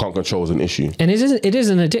that you can't control is an issue. And it is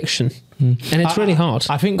an addiction. And it's really hard.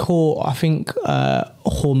 I think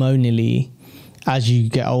hormonally, as you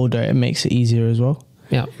get older, it makes it easier as well.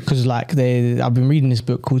 Yeah. Because I've been reading this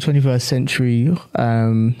book called 21st Century,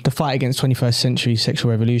 The Fight Against 21st Century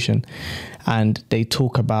Sexual Revolution. And they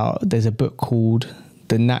talk about, there's a book called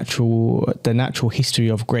The Natural History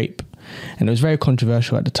of Grape. And it was very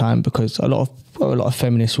controversial at the time because a lot of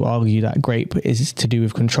feminists will argue that grape is to do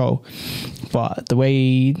with control. But the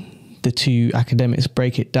way the two academics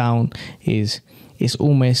break it down is it's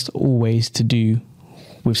almost always to do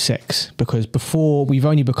with sex, because before we've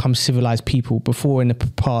only become civilized people. Before in the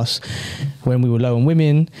past, when we were low on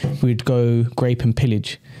women, we'd go grape and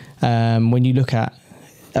pillage. When you look at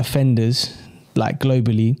offenders, like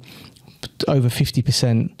globally, over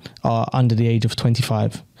 50% are under the age of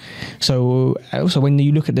 25. So also when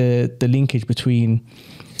you look at the linkage between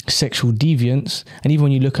sexual deviance, and even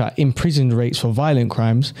when you look at imprisoned rates for violent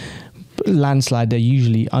crimes, landslide, they're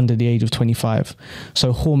usually under the age of 25.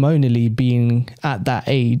 So hormonally being at that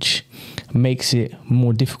age makes it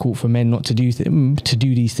more difficult for men not to do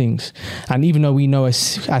these things. And even though we know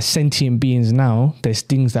as sentient beings now, there's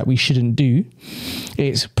things that we shouldn't do,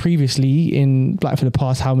 it's previously in like for the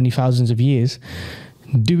past how many thousands of years,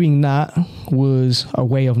 doing that was a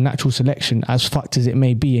way of natural selection, as fucked as it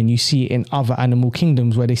may be. And you see it in other animal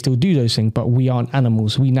kingdoms where they still do those things, but we aren't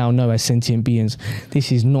animals. We now know as sentient beings,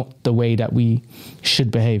 this is not the way that we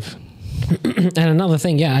should behave. And another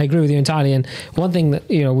thing, yeah, I agree with you entirely. And one thing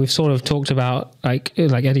that, you know, we've sort of talked about, like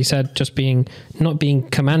Eddie said, just not being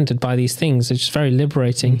commanded by these things, it's just very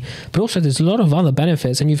liberating. But also there's a lot of other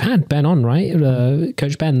benefits. And you've had Ben on, right?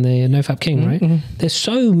 Coach Ben, the NoFap King, right? Mm-hmm. There's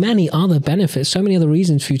so many other benefits, so many other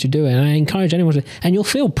reasons for you to do it. And I encourage anyone to, and you'll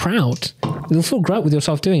feel proud. You'll feel great with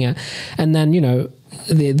yourself doing it. And then, you know,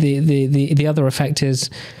 the other effect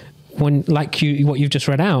is, when, like what you've just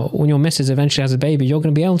read out, when your missus eventually has a baby, you're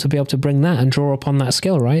going to be able to bring that and draw upon that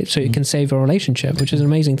skill, right? So it can save your relationship, which is an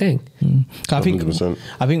amazing thing. I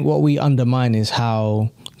think what we undermine is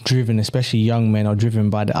how driven, especially young men, are driven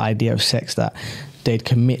by the idea of sex, that they'd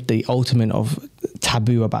commit the ultimate of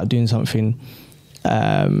taboo about doing something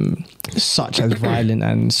such as violent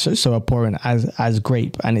and so abhorrent as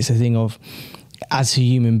grape. And it's a thing of, as a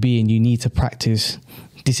human being, you need to practice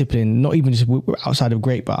discipline, not even just outside of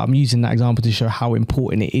grape, but I'm using that example to show how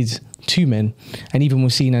important it is to men. And even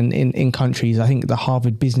we've seen in countries, I think the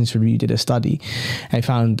Harvard Business Review did a study, and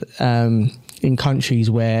found in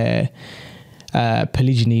countries where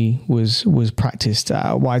polygyny was practiced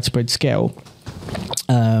at a widespread scale,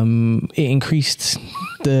 it increased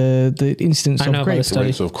the incidence of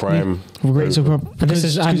rates of crime.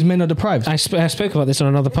 Because men are deprived. I spoke about this on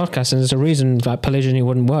another podcast, and there's a reason that polygyny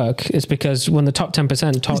wouldn't work. It's because when the top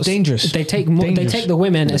 10% it's dangerous. They take more, they take the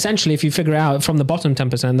women, essentially, if you figure it out, from the bottom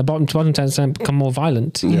 10%, the bottom 10% become more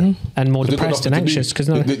violent and more depressed and anxious. Because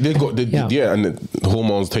and the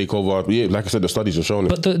hormones take over. Yeah, like I said, the studies are showing it.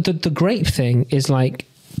 But the great thing is, like,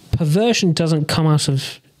 perversion doesn't come out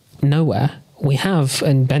of nowhere. We have,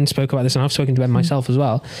 and Ben spoke about this, and I've spoken to Ben myself as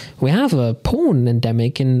well, we have a porn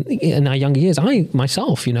endemic in our younger years. I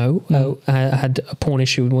myself, you know, had a porn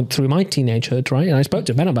issue through my teenagehood, right? And I spoke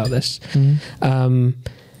to Ben about this. When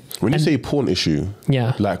you say porn issue,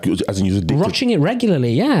 like as in you're addicted, watching it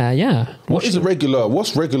regularly, What's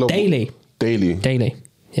regular? Daily.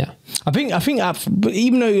 Yeah. I think but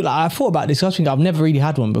even though, like, I thought about this, I think I've never really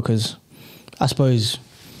had one, because I suppose.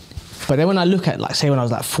 But then when I look at, like, say when I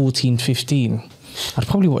was like 14, 15, I'd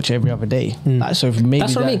probably watch it every other day. Like, so maybe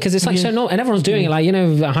that's what I mean, because it's like so normal, and everyone's doing it, like, you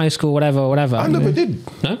know, high school, whatever. I never did.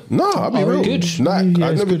 No, I'll be real. Good. Like,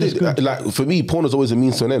 I never did. Like, for me, porn is always a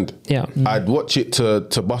means to an end. Yeah. I'd watch it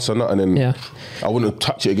to bust a nut, and then I wouldn't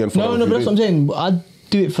touch it again. No, but that's what I'm saying. I'd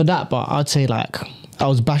do it for that, but I'd say, like, I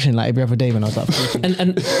was bashing like every other day when I was like 14.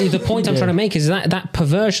 and the point I'm trying to make is that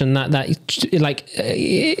perversion that like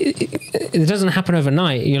it doesn't happen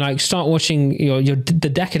overnight. You like start watching the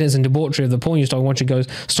decadence and debauchery of the porn you start watching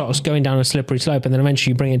starts going down a slippery slope, and then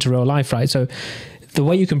eventually you bring it to real life, right? So the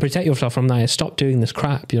way you can protect yourself from that is stop doing this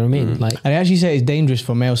crap. You know what I mean? Like, and I actually say it's dangerous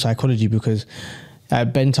for male psychology, because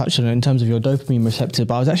Ben touched on it in terms of your dopamine receptor,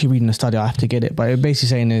 but I was actually reading a study, I have to get it, but it basically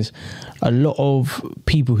saying is a lot of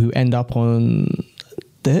people who end up on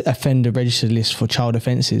the offender register list for child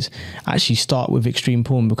offences actually start with extreme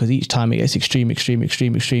porn, because each time it gets extreme,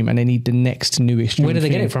 and they need the next new extreme. Where do they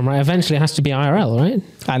get it from, right? Eventually it has to be IRL, right?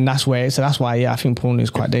 And that's why I think porn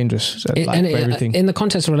is quite dangerous. For everything. In the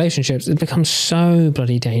context of relationships, it becomes so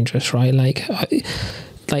bloody dangerous, right? Like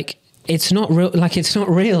it's not real. Like, it's not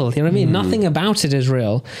real. You know what I mean? Nothing about it is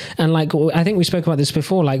real. And like, I think we spoke about this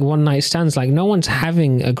before, like one night stands, like no one's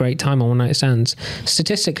having a great time on one night stands.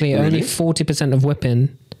 Statistically, really? only 40% of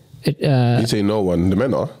women. You say no one, the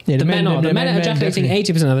men are. Yeah, the men are ejaculating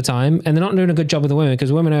 80% of the time, and they're not doing a good job with the women,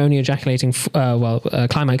 because women are only ejaculating,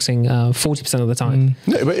 climaxing 40% of the time.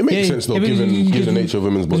 Yeah, but it makes sense though, given the nature of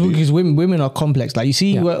women's bodies. Because women are complex. Like, you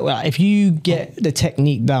see, if you get the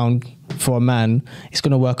technique down for a man, it's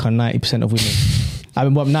going to work on 90% of women. I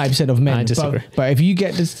mean, 90% of men. I disagree. But if you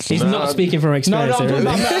get this, he's not speaking from experience.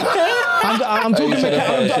 I'm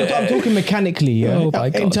talking mechanically. Yeah? Oh my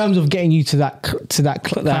God. In terms of getting you to that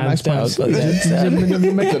climax point. I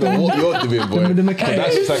don't know what you're doing, boy. The mechanics.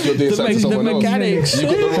 That's just like you're doing something to someone else. mechanics. You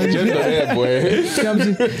got the wrong gender here, boy.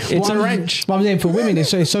 It's a wrench. But I'm saying for women,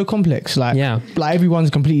 it's so complex. Like, Yeah. like everyone's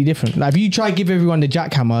completely different. Like, if you try to give everyone the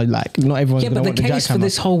jackhammer, like not everyone's Yeah, gonna but want the the case for jackhammer.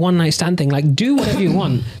 this whole one night stand thing, like, do whatever you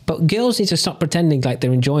want, but girls need to stop pretending like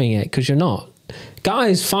they're enjoying it, because you're not.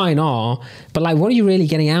 Guys, fine, but like, what are you really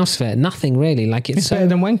getting out of it? Nothing really. Like, It's better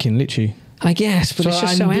than wanking, literally. I guess, but it's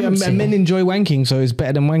just so empty. And men enjoy wanking, so it's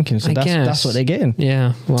better than wanking. So I that's guess. what they're getting.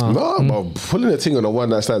 Yeah, wow. No, but pulling a thing on a one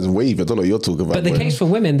night stand is wave. I don't know what you're talking about. But the boy. case for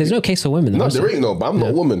women, there's no case for women. No, though, there ain't no, but I'm not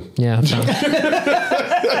a woman. Yeah. God.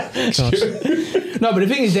 No, but the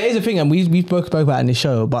thing is, there is a thing, and we spoke about it in the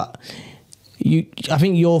show. But I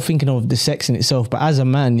think you're thinking of the sex in itself. But as a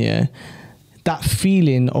man, yeah, that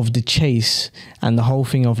feeling of the chase and the whole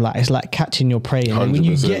thing of like, it's like catching your prey, and when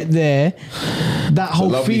you 100%. get there, that whole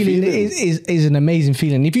lovely feeling feeling. is an amazing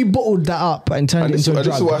feeling. If you bottled that up and turned And it this, into a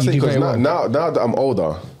and this drug, is what I you say, do because very well. now that I'm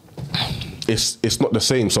older, it's not the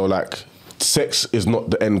same. So like, sex is not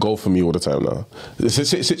the end goal for me all the time now. It's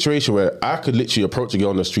a situation where I could literally approach a girl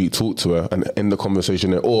on the street, talk to her, and end the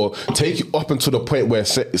conversation there, or take it up until the point where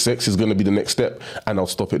sex is going to be the next step, and I'll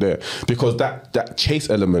stop it there, because that chase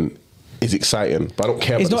element is exciting, but I don't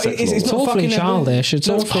care about the sex. It's It's not awfully fucking childish. It's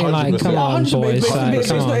awfully like, 100%. come on, 100%, boys. but Like,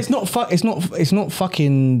 come on. it's not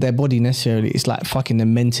fucking their body necessarily. It's like fucking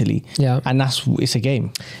them mentally. Yeah. And it's a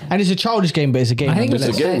game, and it's a childish game, but it's a game. I think It's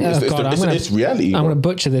a nonetheless. game. Oh, God, It's reality. I'm bro. going to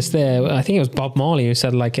butcher this there. I think it was Bob Marley who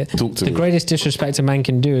said, like, Talk to the me. greatest disrespect a man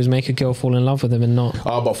can do is make a girl fall in love with him and not.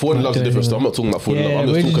 But falling in love is a different stuff. I'm not talking about falling in love.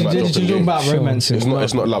 I'm just talking about just dropping talking game. about romance.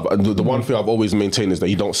 It's not love. And the one thing I've always maintained is that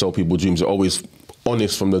you don't sell people dreams. You're always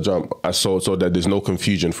honest from the jump, so that there's no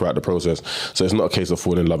confusion throughout the process. So it's not a case of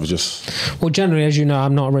falling in love. It's just, Well, generally, as you know,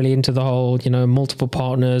 I'm not really into the whole, multiple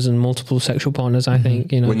partners and multiple sexual partners. I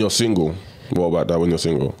think, when you're single. What about that when you're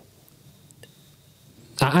single?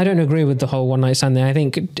 I don't agree with the whole one night stand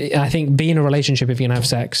thing. I think be in a relationship if you're gonna have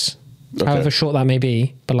sex, Okay. however short that may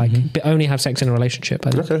be, but like only have sex in a relationship.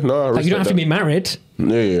 I think. Okay, no, I like you don't respect have to that. be married.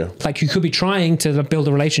 Yeah. Like you could be trying to build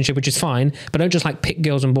a relationship, which is fine, but don't just like pick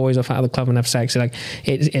girls and boys off out of the club and have sex. Like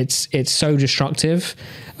it's so destructive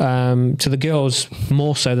to the girls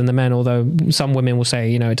more so than the men. Although some women will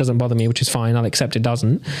say, it doesn't bother me, which is fine. I'll accept it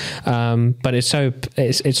doesn't. But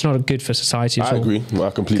it's not good for society at I all. agree. I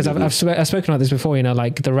completely Because agree. I've spoken about this before.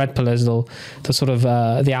 Like the red pillars, the sort of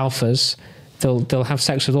the alphas. They'll have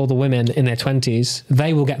sex with all the women in their 20s.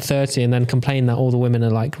 They will get 30 and then complain that all the women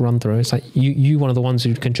are like run through. It's like you one of the ones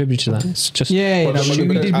who contribute to that. It's just we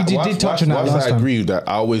did touch on that last I time. agree with that.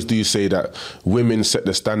 I always do say that women set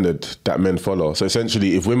the standard that men follow. So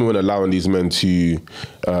essentially, if women were allowing these men to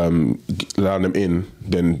allow them in,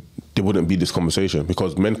 then there wouldn't be this conversation,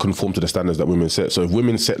 because men conform to the standards that women set. So if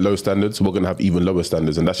women set low standards, we're going to have even lower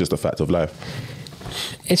standards, and that's just a fact of life.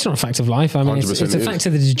 It's not a fact of life. I mean, it's 100% a it fact is.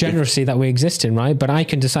 of the degeneracy that we exist in, right? But I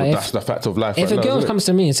can decide That's the fact of life. if right a now, girl isn't it? comes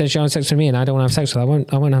to me and says she wants sex with me and I don't want to have sex with her,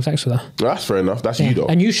 I won't have sex with her. That's fair enough. That's you though.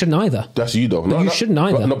 And you shouldn't either. That's you though. you shouldn't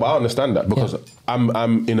either. No, but I understand that, because Yeah.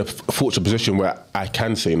 I'm in a fortunate position where I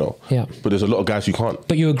can say no. Yeah. But there's a lot of guys who can't.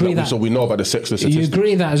 But you agree that- So we know about the sexless You statistics.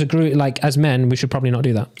 agree that as a group, like as men, we should probably not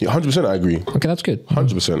do that. Yeah, 100%. I agree. Okay, that's good.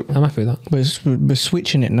 100%. I'm happy with that. We're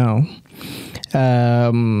switching it now.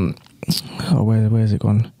 Where's it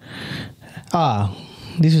gone?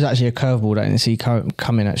 This was actually a curveball that I didn't see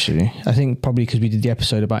coming, actually. I think probably because we did the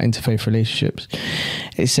episode about interfaith relationships.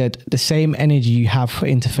 It said the same energy you have for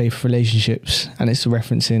interfaith relationships, and it's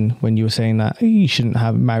referencing when you were saying that you shouldn't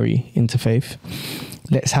marry interfaith.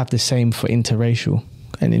 Let's have the same for interracial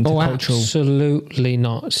and intercultural. Absolutely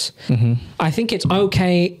not. I think it's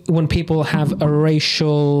okay when people have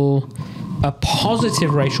a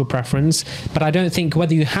positive racial preference, but I don't think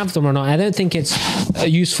whether you have them or not, I don't think it's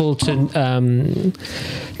useful to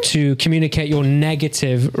communicate your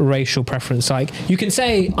negative racial preference. Like you can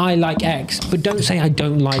say I like X, but don't say I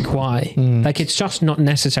don't like Y. Like it's just not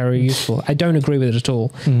necessarily useful. I don't agree with it at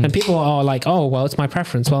all. And people are like, oh well, it's my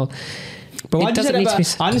preference. Well, But it doesn't need to be.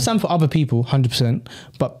 I understand for other people, 100%.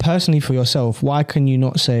 But personally for yourself, why can you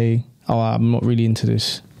not say, oh, I'm not really into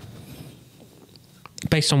this?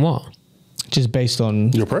 Based on what? Just based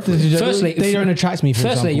on Your preference. Firstly, they don't attract me. For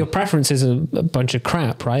Firstly, example. your preference is a bunch of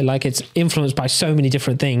crap, right? Like it's influenced by so many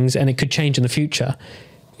different things, and it could change in the future.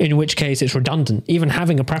 In which case, it's redundant. Even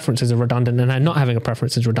having a preference is redundant, and not having a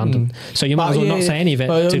preference is redundant. So you might as well not say any of it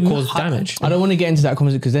to cause damage. I don't want to get into that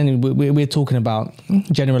conversation because then we're talking about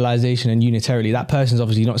generalization and unitarily. That person's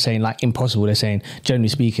obviously not saying like impossible. They're saying, generally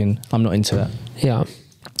speaking, I'm not into that. Yeah.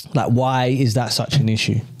 Like, why is that such an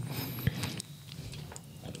issue?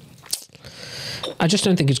 I just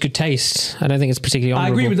don't think it's good taste. I don't think it's particularly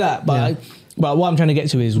honourable. I agree with that, but Yeah. but what I'm trying to get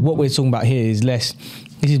to is what we're talking about here is less.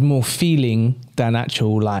 This is more feeling than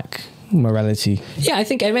actual like morality. Yeah, I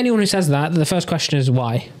think if anyone who says that, the first question is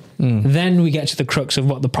why. Then we get to the crux of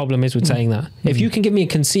what the problem is with saying that. If you can give me a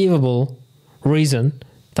conceivable reason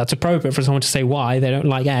that's appropriate for someone to say why they don't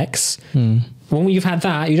like X, when you've had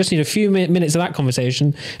that, you just need a few minutes of that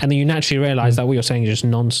conversation, and then you naturally realise that what you're saying is just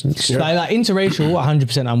nonsense. Like interracial,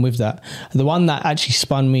 100% I'm with that. The one that actually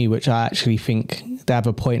spun me, which I actually think they have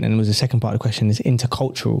a point, and was the second part of the question, is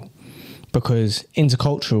intercultural. Because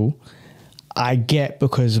intercultural, I get,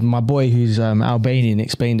 because my boy who's Albanian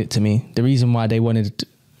explained it to me. The reason why they wanted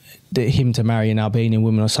him to marry an Albanian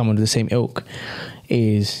woman or someone of the same ilk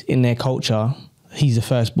is in their culture, he's the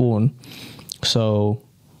firstborn. So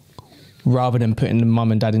rather than putting the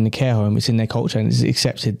mum and dad in the care home, it's in their culture and it's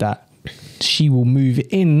accepted that she will move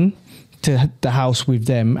in to the house with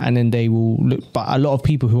them, and then they will look. But a lot of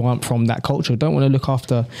people who aren't from that culture don't want to look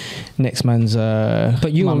after next man's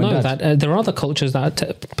but you all mum and know dad. that there are other cultures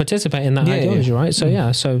that participate in that ideology, right? So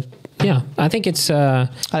I think it's I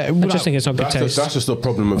just think it's not good taste. That's just the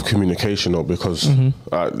problem of communication, though, because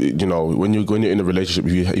you know, when you're in a relationship,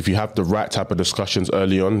 if you have the right type of discussions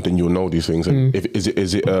early on, then you'll know these things. And is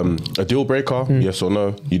it a deal breaker? Yes or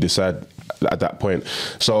no? You decide at that point.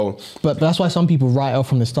 So, but that's why some people write off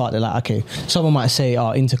from the start. They're like, okay, someone might say,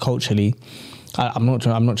 interculturally. I'm not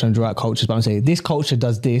trying to draw out cultures, but I'm saying this culture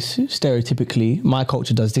does this stereotypically. My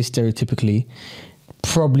culture does this stereotypically.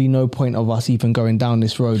 Probably no point of us even going down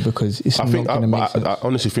this road because it's not going to make sense. I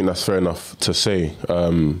honestly think that's fair enough to say.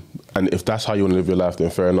 And if that's how you want to live your life, then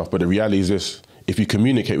fair enough. But the reality is this: if you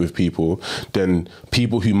communicate with people, then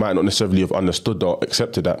people who might not necessarily have understood or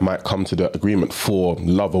accepted that might come to the agreement for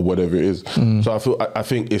love or whatever it is. So I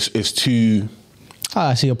think it's too.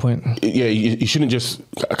 I see your point. Yeah, you shouldn't just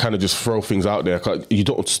kind of just throw things out there. You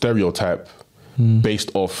don't stereotype based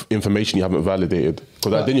off information you haven't validated,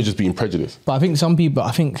 because then you're just being prejudiced. But I think some people,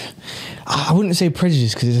 I wouldn't say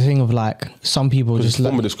prejudice, because it's a thing of like some people just it's a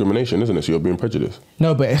form of discrimination, isn't it? So you're being prejudiced.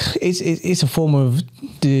 No, but it's a form of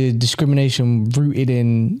the discrimination rooted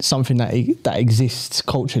in something that exists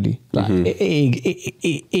culturally. Like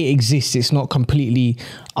it exists. It's not completely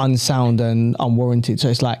unsound and unwarranted. So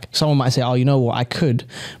it's like someone might say, "Oh, you know what? I could,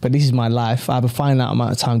 but this is my life. I have a finite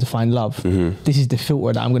amount of time to find love. This is the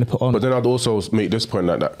filter that I'm going to put on." But then I'd also make this point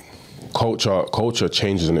that culture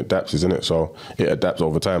changes and adapts, isn't it? So it adapts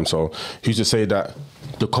over time. So who's to say that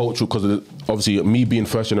the culture, because obviously me being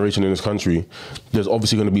first generation in this country, there's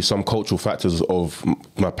obviously going to be some cultural factors of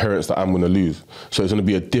my parents that I'm going to lose. So it's going to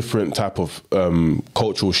be a different type of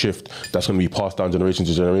cultural shift that's going to be passed down generation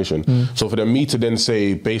to generation. So for me to then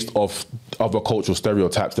say, based off other cultural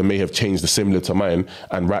stereotypes that may have changed similar to mine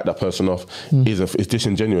and write that person off is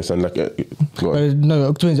disingenuous and like.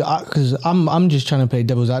 No, because I'm just trying to play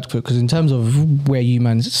devil's advocate, because in terms of where you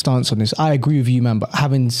man's stance on this, I agree with you, man. But I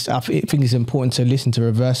think it's important to listen to the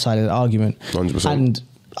reverse side of the argument. 100%. And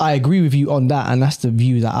I agree with you on that, and that's the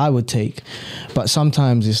view that I would take. But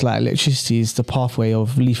sometimes it's like electricity is the pathway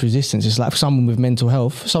of least resistance. It's like someone with mental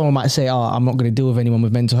health. Someone might say, "Oh, I'm not going to deal with anyone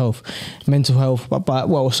with mental health." Mental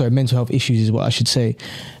health issues is what I should say.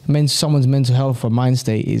 Someone's mental health or mind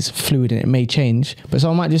state is fluid and it may change. But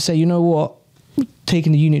someone might just say, "You know what?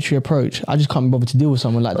 Taking the unitary approach, I just can't be bothered to deal with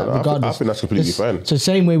someone like that, regardless." I think that's completely fine. So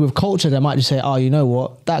same way with culture, they might just say, "Oh, you know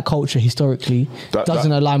what? That culture historically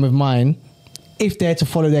doesn't align with mine." If they're to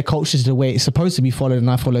follow their cultures the way it's supposed to be followed, and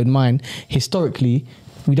I followed mine historically,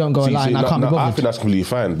 we don't go align. I can't be bothered. I think that's completely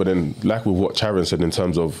fine. But then, like with what Charon said in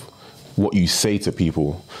terms of what you say to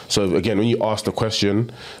people. So again, when you ask the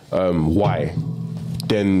question, why?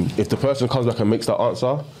 Then if the person comes back and makes that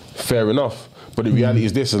answer, fair enough. But the reality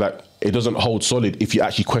is this: is like it doesn't hold solid if you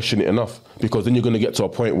actually question it enough, because then you're going to get to a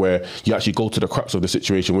point where you actually go to the crux of the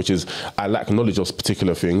situation, which is I lack knowledge of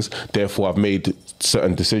particular things, therefore I've made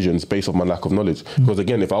certain decisions based on my lack of knowledge. Because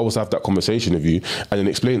again, if I was to have that conversation with you and then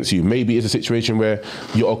explain it to you, maybe it's a situation where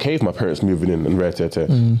you're okay with my parents moving in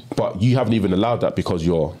and but you haven't even allowed that because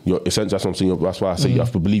you're essentially, that's what I'm saying, that's why I say you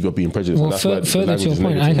have to believe you're being prejudiced. Well, and that's further to your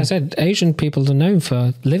point, like I said, Asian people are known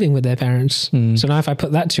for living with their parents. So now if I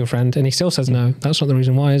put that to your friend and he still says no, that's not the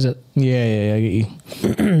reason why, is it? Yeah, I get you.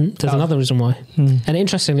 There's another reason why. And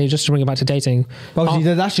interestingly, just to bring it back to dating,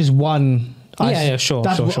 Obviously, that's just one Sure.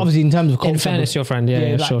 That's sure. obviously in terms of culture. In fairness, your friend,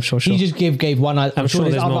 like, sure. He just gave one. I'm sure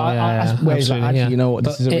there's more. Where he's like, actually, you know what?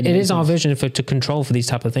 But it is our vision to control for these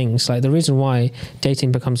type of things. Like the reason why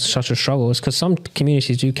dating becomes such a struggle is because some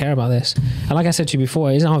communities do care about this. And like I said to you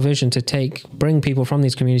before, it is our vision to bring people from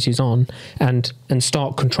these communities on and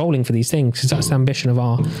start controlling for these things, because that's the ambition of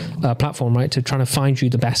our platform, right? To try to find you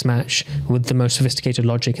the best match with the most sophisticated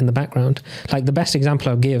logic in the background. Like the best example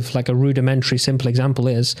I'll give, like a rudimentary, simple example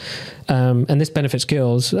is, and this benefits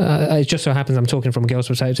girls. It just so happens I'm talking from a girl's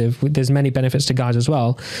perspective. There's many benefits to guys as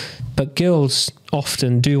well, but girls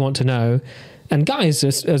often do want to know, and guys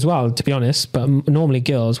as well, to be honest, but normally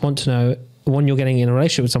girls want to know, when you're getting in a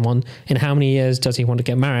relationship with someone, in how many years does he want to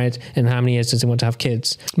get married, and how many years does he want to have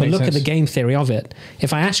kids. But look at the game theory of it.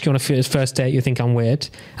 If I ask you on a first date, you think I'm weird,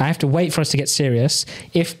 I have to wait for us to get serious.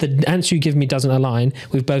 If the answer you give me doesn't align,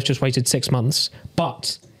 we've both just waited 6 months.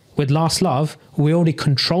 But with Last Love, we already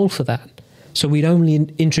control for that. So we'd only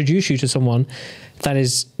introduce you to someone that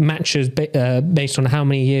is matches based on how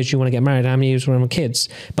many years you want to get married, how many years you want to have kids.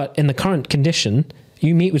 But in the current condition,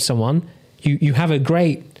 you meet with someone, you have a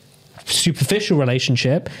great superficial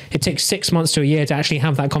relationship. It takes 6 months to a year to actually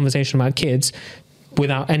have that conversation about kids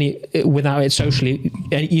without it socially,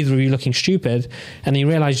 either of you looking stupid, and then you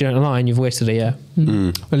realise you don't align, you've wasted a year.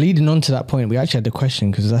 But leading on to that point, we actually had a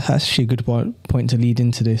question, because that's actually a good point to lead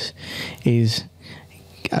into this, is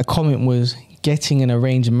a comment was, getting an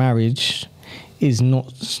arranged marriage is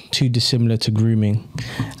not too dissimilar to grooming.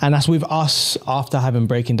 And that's with us, after having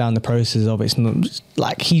breaking down the process of it's not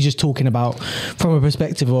like he's just talking about from a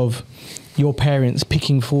perspective of your parents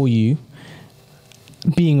picking for you,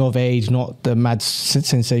 being of age, not the mad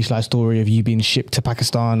sensationalized story of you being shipped to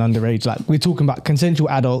Pakistan underage. Like, we're talking about consensual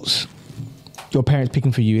adults, your parents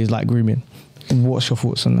picking for you is like grooming. What's your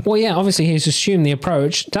thoughts on that? Well, yeah, obviously he's assumed the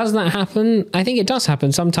approach. Does that happen? I think it does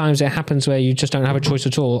happen. Sometimes it happens where you just don't have a choice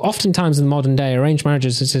at all. Oftentimes in the modern day, arranged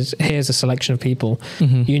marriages is here's a selection of people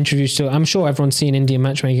you introduce to. I'm sure everyone's seen Indian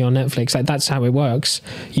matchmaking on Netflix. Like, that's how it works.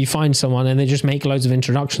 You find someone and they just make loads of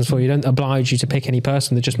introductions for you. They don't oblige you to pick any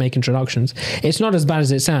person. They just make introductions. It's not as bad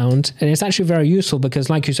as it sounds, and it's actually very useful because,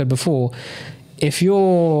 like you said before, if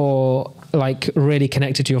you're like really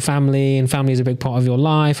connected to your family, and family is a big part of your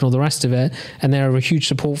life and all the rest of it, and they're a huge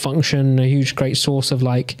support function, a huge great source of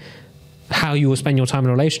like how you will spend your time in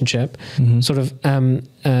a relationship, sort of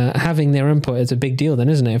having their input is a big deal then,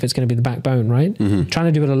 isn't it? If it's going to be the backbone, right? Trying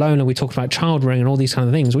to do it alone, and we talked about child rearing and all these kind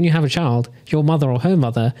of things. When you have a child, your mother or her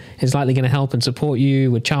mother is likely going to help and support you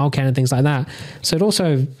with childcare and things like that. So it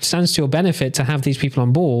also stands to your benefit to have these people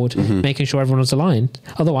on board, making sure everyone is aligned.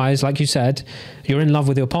 Otherwise, like you said, you're in love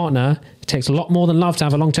with your partner. It takes a lot more than love to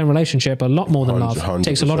have a long-term relationship, a lot more than love. 100%. It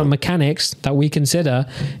takes a lot of mechanics that we consider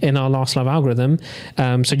in our Last Love algorithm.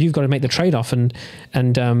 So you've got to make the trade-off. And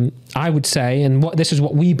I would say, and this is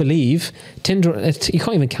what we believe, Tinder, you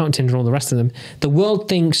can't even count Tinder and all the rest of them. The world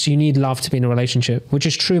thinks you need love to be in a relationship, which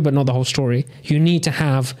is true, but not the whole story. You need to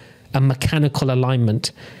have a mechanical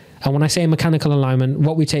alignment. And when I say mechanical alignment,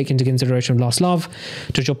 what we take into consideration with Last Love,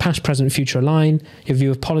 does your past, present, future align? Your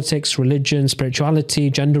view of politics, religion,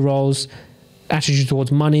 spirituality, gender roles, attitude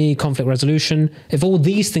towards money, conflict resolution. If all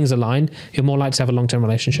these things align, you're more likely to have a long-term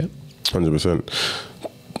relationship. 100%.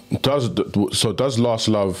 Does Last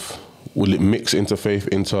Love, will it mix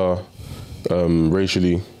interfaith,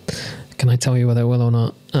 racially? Can I tell you whether it will or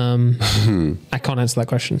not? I can't answer that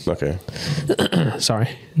question. Okay. Sorry.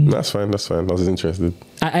 That's fine. I was interested.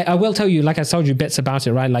 I will tell you, like I told you bits about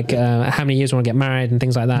it, right? Like how many years you want to get married and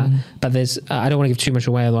things like that. But I don't want to give too much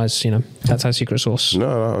away, otherwise, that's our secret sauce.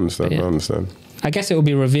 No, I understand. Yeah. I understand. I guess it will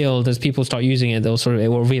be revealed as people start using it. It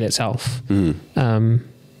will reveal itself. But and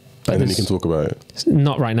then you can talk about it.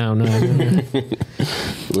 Not right now, no.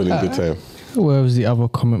 Well, in good time. Where was the other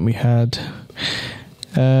comment we had?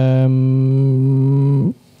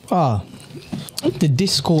 The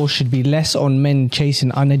discourse should be less on men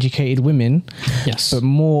chasing uneducated women, yes, but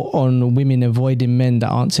more on women avoiding men that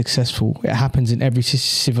aren't successful. It happens in every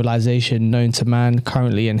civilization known to man,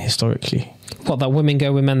 currently and historically. What, that women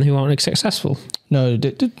go with men who aren't successful? No,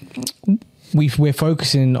 we're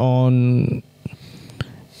focusing on.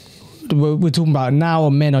 We're talking about now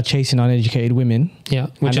men are chasing uneducated women. Yeah,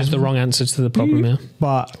 which is the wrong answer to the problem, yeah.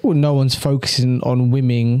 But no one's focusing on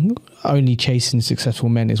women only chasing successful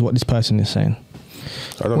men, is what this person is saying.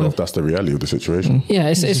 I don't know if that's the reality of the situation. Yeah,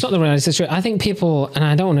 it's not the reality situation. I think people, and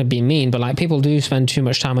I don't want to be mean, but like people do spend too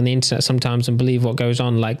much time on the internet sometimes and believe what goes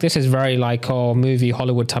on. Like this is very like movie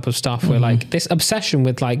Hollywood type of stuff where like this obsession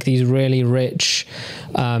with like these really rich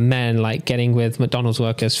men like getting with McDonald's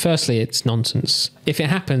workers. Firstly, it's nonsense. If it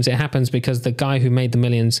happens because the guy who made the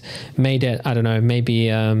millions made it, I don't know, maybe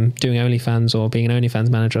doing OnlyFans or being an OnlyFans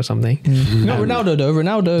manager or something. No, Ronaldo's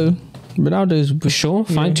sure,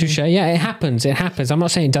 fine, touche. Yeah, it happens. I'm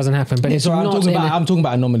not saying it doesn't happen, but it's not. I'm talking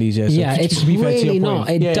about anomalies. Yeah, so yeah, it's really not.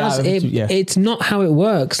 It's not how it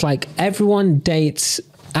works. Like everyone dates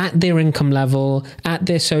at their income level, at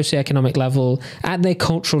their socioeconomic level, at their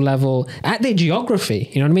cultural level, at their geography.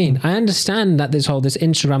 You know what I mean? I understand that this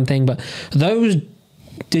Instagram thing, but those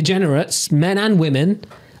degenerates, men and women,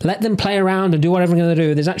 let them play around and do whatever they're going to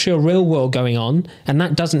do. There's actually a real world going on, and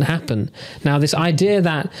that doesn't happen. Now, this idea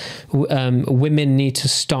that women need to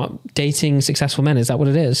stop dating successful men, is that what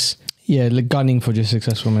it is? Yeah, like gunning for just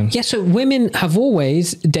successful men. Yeah, so women have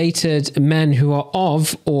always dated men who are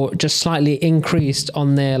of or just slightly increased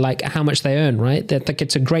on their, like, how much they earn, right? That like,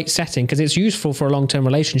 it's a great setting because it's useful for a long-term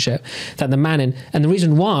relationship that the man in. And the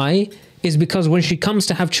reason why is because when she comes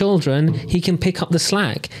to have children, he can pick up the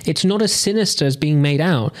slack. It's not as sinister as being made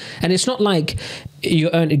out. And it's not like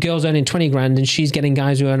a girl's earning 20 grand and she's getting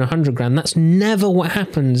guys who earn 100 grand. That's never what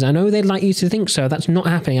happens. I know they'd like you to think so. That's not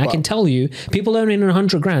happening. I can tell you, people earning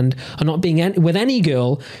 100 grand are not being with any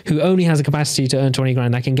girl who only has a capacity to earn 20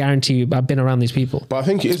 grand. I can guarantee you, I've been around these people. But I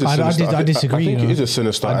think it is a sinister. I disagree. I think it is a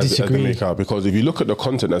sinister as they make out, because if you look at the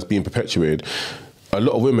content that's being perpetuated, a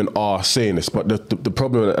lot of women are saying this, but the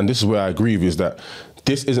problem, and this is where I agree with, is that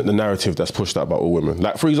this isn't the narrative that's pushed out about all women.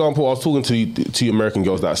 Like, for example, I was talking to American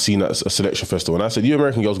girls that I've seen at a selection festival, and I said, you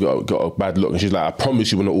American girls got a bad look. And she's like, I promise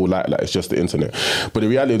you we're not all like that. It's just the internet. But the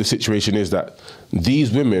reality of the situation is that these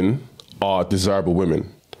women are desirable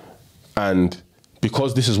women. And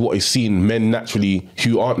because this is what is seen, men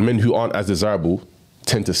who aren't as desirable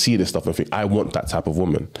tend to see this stuff and think, I want that type of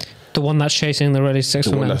woman. The one that's chasing the really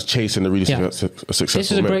successful man. Successful This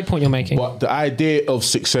is a great point you're making. But the idea of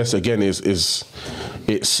success, again, is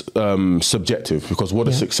subjective, because what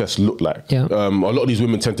does success look like? Yeah. A lot of these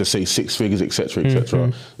women tend to say 6 figures, etc.,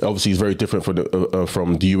 etc. Obviously, it's very different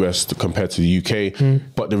from the US compared to the UK.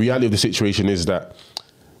 But the reality of the situation is that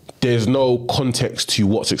there's no context to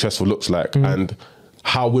what successful looks like. And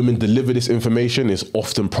how women deliver this information is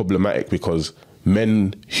often problematic, because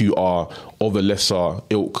men who are of a lesser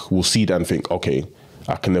ilk will see that and think, okay,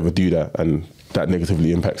 I can never do that, and that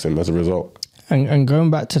negatively impacts them as a result. And going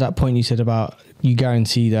back to that point you said about, you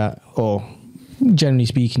guarantee that, or generally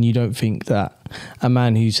speaking, you don't think that a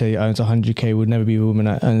man who, say, earns 100k would never be a woman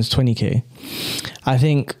that earns 20k. I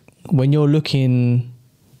think when you're looking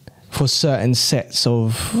for certain sets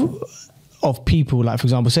of people, like, for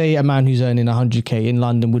example, say a man who's earning 100k in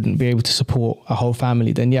London wouldn't be able to support a whole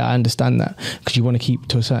family, then yeah, I understand that, because you want to keep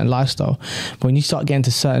to a certain lifestyle. But when you start getting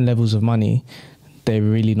to certain levels of money, they're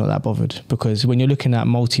really not that bothered, because when you're looking at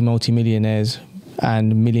multi-millionaires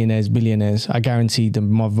and millionaires, billionaires, I guarantee the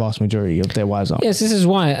vast majority of their wives are. Yes, this is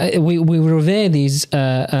why we revere these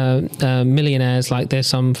millionaires like they're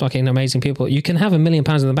some fucking amazing people. You can have £1 million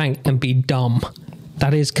in the bank and be dumb.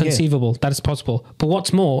 That is conceivable. That is possible. But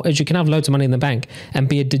what's more is you can have loads of money in the bank and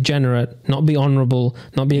be a degenerate, not be honourable,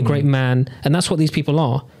 not be a great man. And that's what these people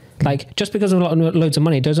are. Like, just because of loads of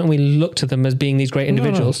money, doesn't we look to them as being these great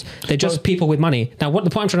individuals? No. They're just people with money. Now, the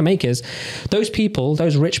point I'm trying to make is, those people,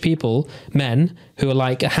 those rich people, men who are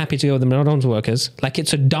like happy to go with the McDonald's workers, like,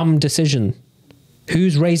 it's a dumb decision.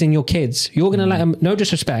 Who's raising your kids? You're going to let them, no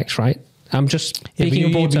disrespect, right? I'm just speaking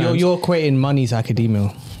in broad terms. You're equating money to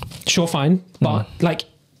academia. Sure, fine. But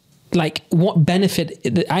like what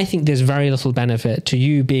benefit? I think there's very little benefit to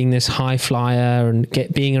you being this high flyer and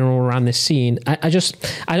being all around this scene. I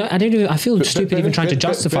feel stupid even trying to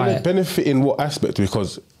justify it. Benefit in what aspect?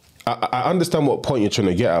 Because I understand what point you're trying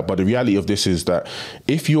to get at, but the reality of this is that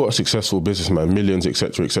if you're a successful businessman, millions,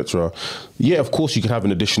 etc., yeah, of course you can have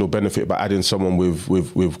an additional benefit by adding someone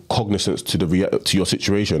with cognizance to your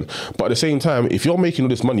situation. But at the same time, if you're making all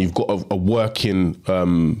this money, you've got a working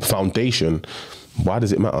foundation. Why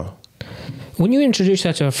does it matter? When you introduce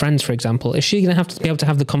her to her friends, for example, is she going to have to be able to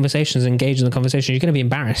have the conversations, engage in the conversation? You're going to be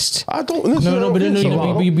embarrassed. I don't know.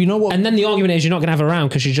 You know what? And then the argument is you're not going to have her around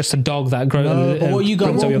because she's just a dog that grows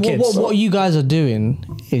up your kids. What you guys are doing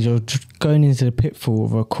is you're going into the pitfall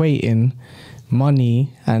of equating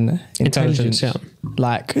money and intelligence. Yeah.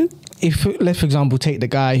 Like, if let's for example take the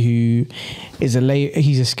guy who is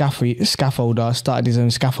he's a scaffolder, started his own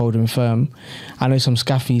scaffolding firm. I know some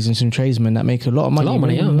scaffies and some tradesmen that make a lot of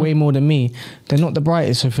money, way more than me. They're not the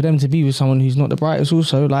brightest, so for them to be with someone who's not the brightest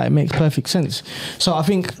also, like, it makes perfect sense. So I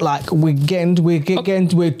think like we're getting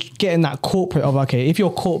that corporate of, okay, if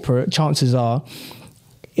you're corporate, chances are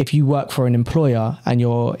if you work for an employer and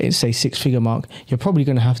you're, say, 6-figure mark, you're probably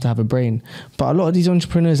going to have a brain. But a lot of these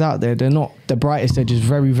entrepreneurs out there, they're not the brightest. They're just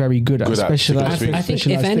very, very good at specialized. I think,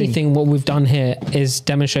 if anything, what we've done here is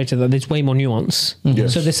demonstrated that there's way more nuance. Mm-hmm.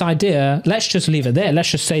 Yes. So this idea, let's just leave it there. Let's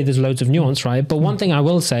just say there's loads of nuance, right? But one thing I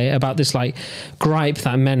will say about this, like, gripe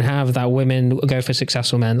that men have that women go for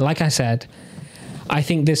successful men, like I said, I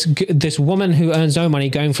think this woman who earns no money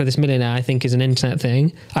going for this millionaire, I think, is an internet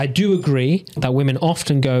thing. I do agree that women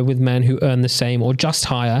often go with men who earn the same or just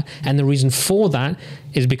higher. And the reason for that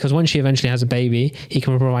is because when she eventually has a baby, he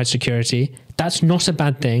can provide security. That's not a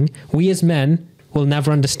bad thing. We as men will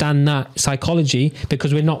never understand that psychology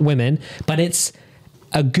because we're not women. But it's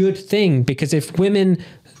a good thing, because if women...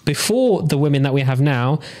 Before the women that we have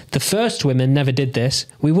now, the first women never did this,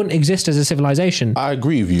 we wouldn't exist as a civilization. I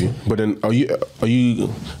agree with you, but then are you?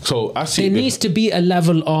 So I see. There needs to be a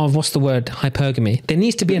level of, what's the word, hypergamy. There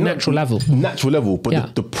needs to be a natural level. Natural level, but Yeah.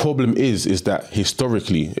 the problem is that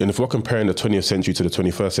historically, and if we're comparing the 20th century to the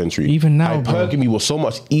 21st century, even now, hypergamy was so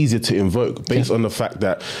much easier to invoke based on the fact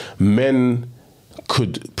that men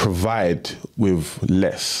could provide with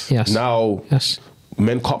less. Yes. Now. Yes.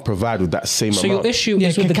 Men can't provide with that same So amount. your issue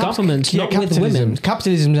is with the government, not with women.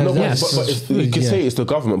 Capitalism. No, Yes. but you can say it's the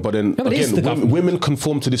government, but then No, but it is the again, government. women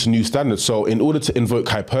conform to this new standard. So in order to invoke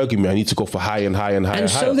hypergamy, I need to go for higher and higher and higher. And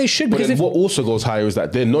higher. so they should, But because then if- what also goes higher is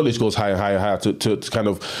that their knowledge goes higher and higher and higher to kind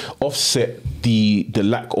of offset the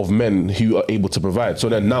lack of men who are able to provide. So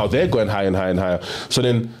then now they're going higher and higher and higher. So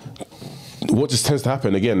then what just tends to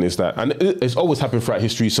happen again is that, and it's always happened throughout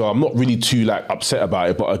history, so I'm not really too like upset about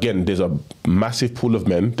it, but again, there's a massive pool of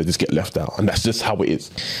men that just get left out, and that's just how it is.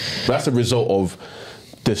 That's a result of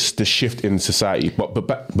the shift in society, but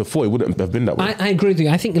back before, it wouldn't have been that way. I agree with you.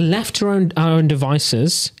 I think left to our own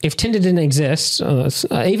devices, if Tinder didn't exist,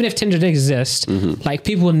 even if Tinder did exist, like,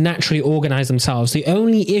 people would naturally organize themselves. The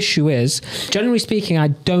only issue is, generally speaking, I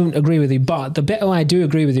don't agree with you, but the bit I do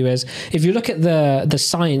agree with you is, if you look at the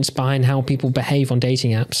science behind how people behave on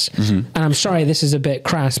dating apps, and I'm sorry, this is a bit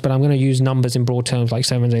crass, but I'm going to use numbers in broad terms, like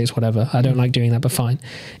 7 days, whatever. I don't like doing that, but fine.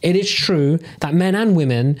 It is true that men and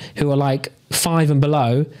women who are like 5 and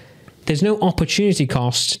below, there's no opportunity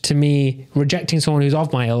cost to me rejecting someone who's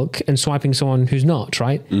of my ilk and swiping someone who's not,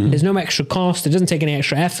 right? There's no extra cost. It doesn't take any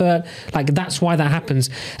extra effort. Like, that's why that happens.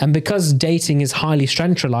 And because dating is highly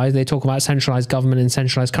centralized, they talk about centralized government and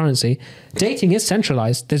centralized currency. Dating is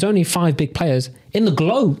centralized. There's only 5 big players in the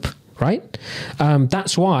globe, right?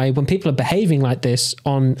 That's why when people are behaving like this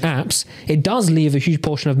on apps, it does leave a huge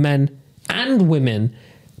portion of men and women,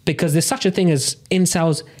 because there's such a thing as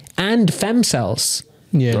incels and femcells.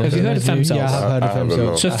 Yeah. Have you heard of femcells? Yeah, I have heard of I haven't, femcells.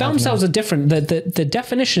 no. So femcells are different. The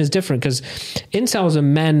definition is different, because incels are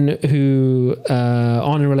men who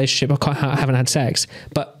are in a relationship or haven't had sex.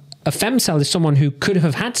 But a femcel is someone who could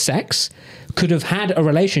have had sex, could have had a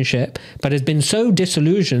relationship, but has been so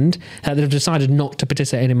disillusioned that they've decided not to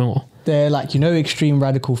participate anymore. They're like, extreme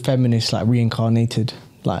radical feminists, like reincarnated.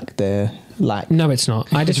 Like, they're like... No, it's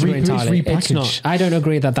not. I disagree It's entirely. It's repackaged. not. I don't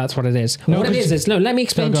agree that that's what it is. No, What it is, no, let me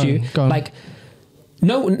explain go to you. on, go on. Like,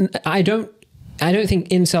 no, I don't think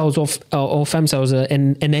incels or femcells are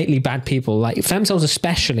innately bad people. Like, femcells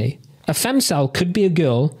especially. A femcel could be a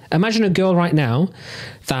girl. Imagine a girl right now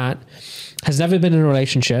that has never been in a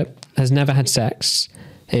relationship, has never had sex,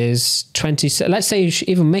 is 20, let's say,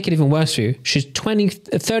 even make it even worse for you. She's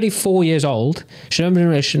 34 years old. She's never been in a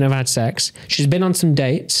relationship, never had sex. She's been on some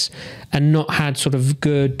dates and not had sort of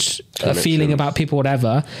good feeling about people,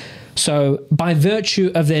 whatever. So by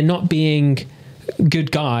virtue of there not being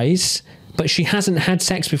good guys, but she hasn't had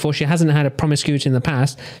sex before, she hasn't had a promiscuity in the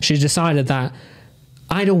past, she's decided that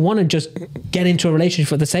I don't want to just get into a relationship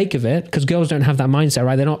for the sake of it, because girls don't have that mindset,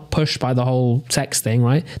 right? They're not pushed by the whole sex thing,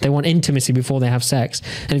 right? They want intimacy before they have sex.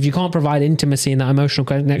 And if you can't provide intimacy and that emotional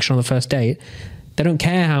connection on the first date, they don't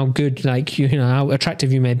care how good, like, how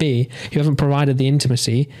attractive you may be. You haven't provided the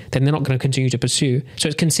intimacy, then they're not going to continue to pursue. So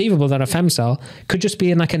it's conceivable that a femcel could just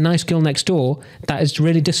be like a nice girl next door that is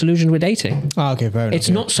really disillusioned with dating. Oh, okay, fair enough. It's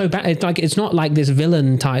not so bad. It's not like this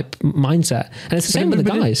villain type mindset. And it's the same with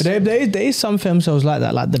the guys. There is some femcells like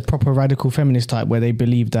that, like the proper radical feminist type, where they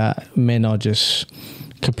believe that men are just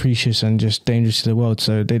capricious and just dangerous to the world,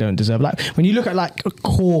 so they don't deserve. Like, when you look at like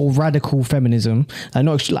core radical feminism, and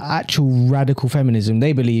not like actual radical feminism,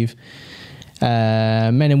 they believe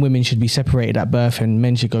men and women should be separated at birth, and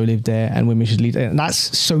men should go live there, and women should leave there. And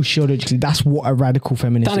that's sociologically, that's what a radical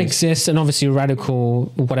feminist that is. exists, and obviously radical,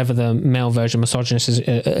 whatever the male version, misogynist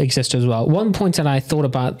exists as well. One point that I thought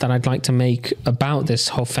about that I'd like to make about this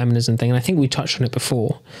whole feminism thing, and I think we touched on it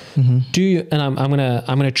before. Do you? And I'm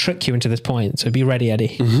gonna trick you into this point. So be ready,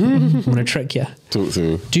 Eddie. I'm gonna trick you. Talk to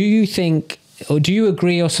me. Do you think, or do you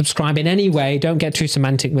agree or subscribe in any way? Don't get too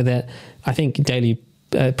semantic with it. I think Daly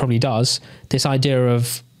probably does. This idea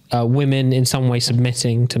of women in some way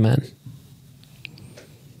submitting to men.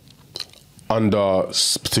 Under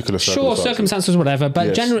particular circumstances. Circumstances, whatever.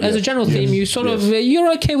 But Yes, as a general theme, you sort of,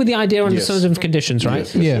 you're okay with the idea under certain conditions,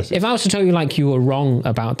 right? Yes. If I was to tell you like you were wrong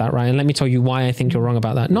about that, right? And let me tell you why I think you're wrong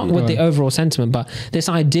about that. Not with the overall sentiment, but this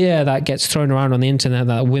idea that gets thrown around on the internet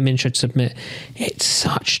that women should submit. It's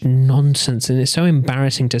such nonsense, and it's so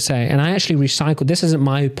embarrassing to say. And I actually recycled, this isn't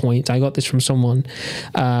my point. I got this from someone.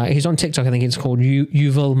 He's on TikTok. I think it's called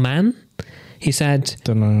Yuval Man. He said,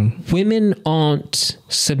 Don't know. women aren't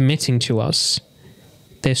submitting to us,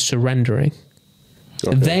 they're surrendering.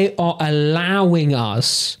 Okay. They are allowing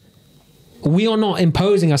us. We are not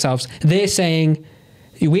imposing ourselves. They're saying,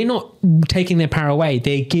 we're not taking their power away,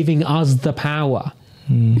 they're giving us the power.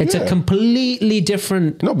 It's a completely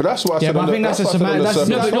different... No, but that's why I said... but I think that's a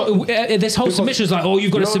semantic... this whole submission is like, oh,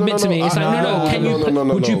 you've got to submit to me. It's like, can you...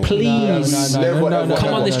 Would you please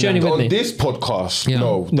come on this journey with me? On this podcast,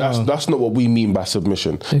 that's not what we mean by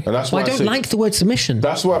submission. And that's why I don't like the word submission.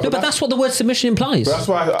 That's why... but that's what the word submission implies. That's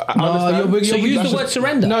why I understand. So use the word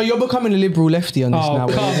surrender. No, you're becoming a liberal lefty on this now.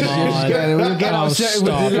 Come on. We're getting upset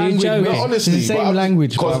with the language. Honestly, it's the same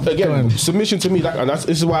language. Because again, submission to me, and this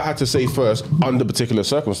is why I had to say first, under particular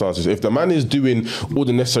circumstances. If the man is doing all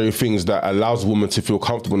the necessary things that allows a woman to feel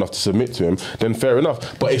comfortable enough to submit to him, then fair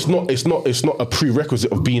enough. But it's not a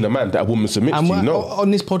prerequisite of being a man that a woman submits to you. No. On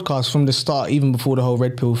this podcast from the start, even before the whole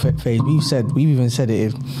red pill phase, we've even said it.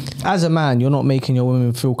 If, as a man, you're not making your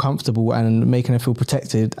woman feel comfortable and making her feel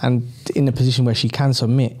protected and in a position where she can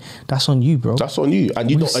submit, that's on you, bro. That's on you, and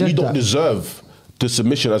you don't deserve the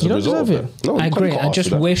submission as a result of it. No, I agree. I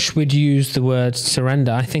just wish we'd use the word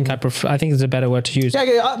surrender. I think there's a better word to use.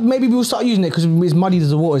 Yeah, maybe we'll start using it because it's muddied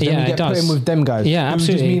as the waters. Then we get put in with them guys. Yeah,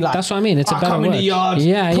 absolutely. Mean like, that's what I mean. It's a better word. come in the yard.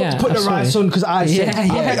 Put the rice on because I said.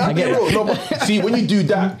 I get it. No, but see, when you do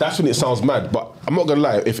that, that's when it sounds mad. But I'm not gonna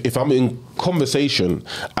lie. If I'm in conversation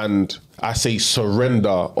and I say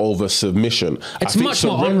surrender over submission, it's I think much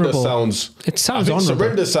more honourable. It sounds honourable.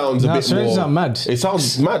 Surrender sounds a bit more. Sounds mad. It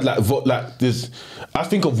sounds mad. Like there's. I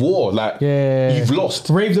think of war. Like you've lost.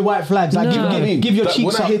 Wave the white flags. Like give your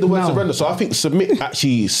cheeks when I hear the word now. surrender, so I think submit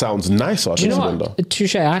actually sounds nicer than surrender.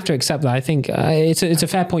 Touche. I have to accept that. I think it's a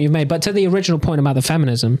fair point you've made. But to the original point about the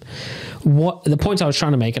feminism, what the point I was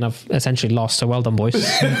trying to make, and I've essentially lost. So well done, boys.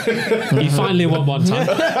 You finally won one time.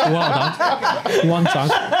 Well done. One time.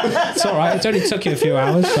 It's all right. It only took you a few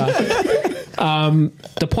hours. But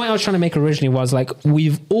the point I was trying to make originally was like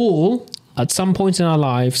we've all, at some point in our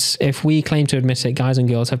lives, if we claim to admit it, guys and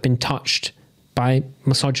girls have been touched by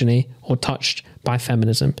misogyny or touched by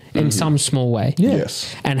feminism in some small way.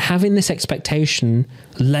 Yes. And having this expectation,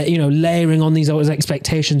 layering on these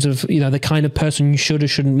expectations of, the kind of person you should or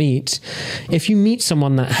shouldn't meet. If you meet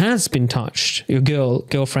someone that has been touched, your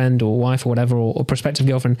girlfriend or wife or whatever, or prospective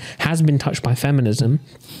girlfriend has been touched by feminism,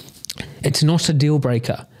 it's not a deal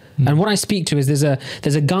breaker. And what I speak to is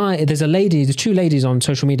there's two ladies on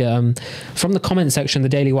social media from the comment section, the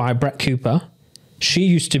Daily Wire, Brett Cooper. She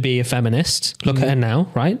used to be a feminist. Look at her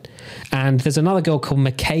now, right? And there's another girl called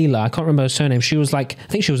Michaela. I can't remember her surname. She was I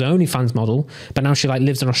think she was an OnlyFans model, but now she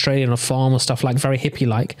lives in Australia on a farm or stuff, very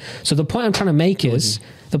hippie-like. So the point I'm trying to make is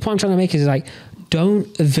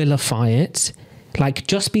don't vilify it.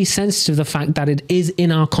 Just be sensitive to the fact that it is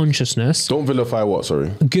in our consciousness. Don't vilify what, sorry?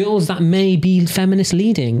 Girls that may be feminist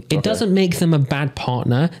leading. It doesn't make them a bad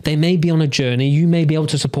partner. They may be on a journey. You may be able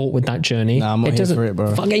to support with that journey. Nah, I'm not here for it,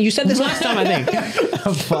 bro. You said this last time, I think.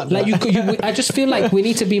 I just feel like we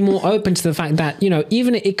need to be more open to the fact that,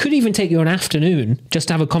 even it could even take you an afternoon just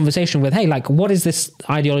to have a conversation with, hey, what is this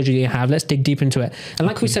ideology you have? Let's dig deep into it. And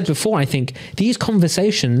like we said before, I think these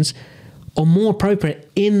conversations are more appropriate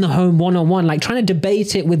in the home one-on-one, trying to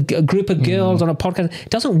debate it with a group of girls on a podcast. It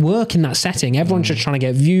doesn't work in that setting. Everyone's just trying to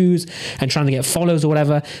get views and trying to get follows or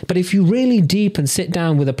whatever. But if you really deep and sit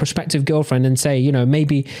down with a prospective girlfriend and say,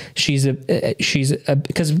 maybe she's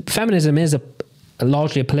because feminism is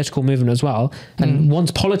largely a political movement as well. And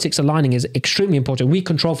once politics aligning is extremely important. We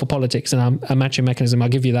control for politics in our matching mechanism. I'll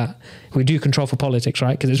give you that. We do control for politics,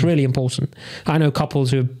 right? Because it's really important. I know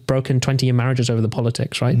couples who have broken 20-year marriages over the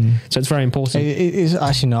politics, right? So it's very important. It is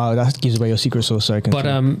actually, no, that gives away your secret sauce. So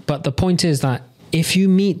But the point is that if you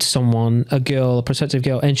meet someone, a girl, a prospective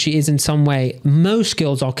girl, and she is in some way, most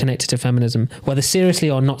girls are connected to feminism, whether seriously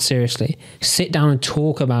or not seriously, sit down and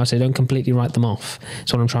talk about it. Don't completely write them off.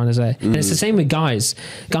 That's what I'm trying to say. And it's the same with guys.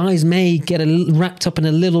 Guys may get wrapped up in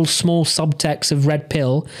a little small subtext of red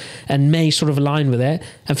pill and may sort of align with it.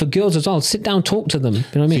 And for girls as well, sit down, talk to them. You know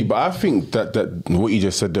what I mean? See, but I think that what you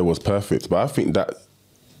just said there was perfect. But I think that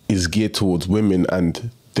is geared towards women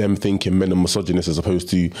and them thinking men are misogynist as opposed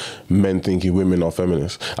to men thinking women are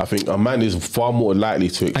feminists. I think a man is far more likely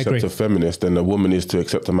to accept a feminist than a woman is to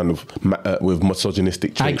accept a man with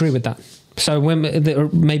misogynistic traits. I agree with that. So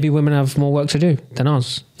maybe women have more work to do than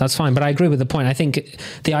us. That's fine. But I agree with the point. I think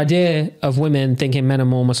the idea of women thinking men are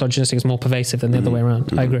more misogynistic is more pervasive than the other way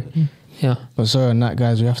around. I agree. Yeah. But sorry on that,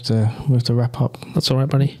 guys. We have to wrap up. That's all right,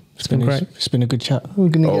 buddy. It's been great. It's been a good chat. We're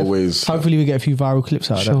gonna hopefully we get a few viral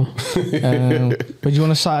clips out of that. But do you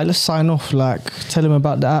want to let's sign off? Like, tell them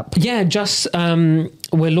about the app. Yeah, just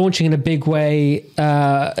we're launching in a big way.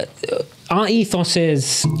 Our ethos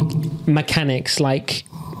is mechanics. Like,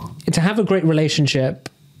 to have a great relationship,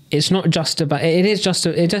 it's not just about, it's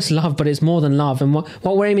just love, but it's more than love. And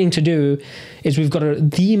what we're aiming to do is we've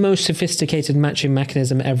got the most sophisticated matching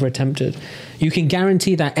mechanism ever attempted. You can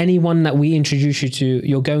guarantee that anyone that we introduce you to,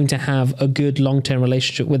 you're going to have a good long-term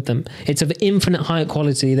relationship with them. It's of infinite higher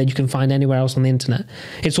quality than you can find anywhere else on the internet.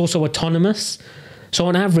 It's also autonomous. So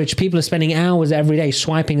on average, people are spending hours every day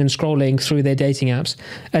swiping and scrolling through their dating apps,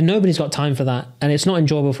 and nobody's got time for that. And it's not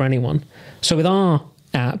enjoyable for anyone. So with our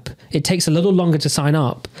app, it takes a little longer to sign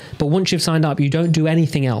up, but once you've signed up, you don't do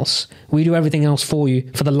anything else. We do everything else for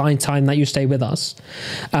you for the lifetime that you stay with us.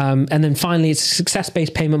 And then finally, it's a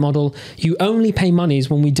success-based payment model. You only pay monies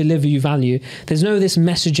when we deliver you value. There's no this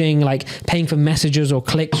messaging like paying for messages or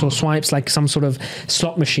clicks or swipes like some sort of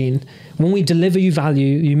slot machine. When we deliver you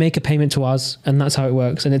value, you make a payment to us, and that's how it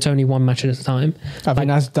works. And it's only one match at a time. I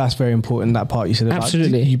think that's very important, that part you said about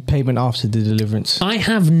absolutely. You payment after the deliverance. I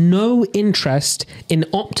have no interest in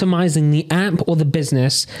optimizing the app or the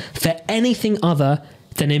business for anything other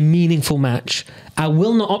than a meaningful match. I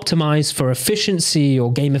will not optimize for efficiency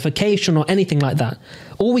or gamification or anything like that.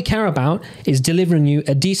 All we care about is delivering you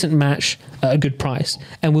a decent match at a good price,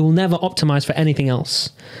 and we will never optimize for anything else.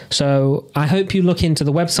 So I hope you look into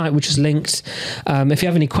the website, which is linked. If you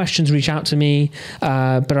have any questions, reach out to me.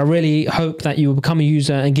 But I really hope that you will become a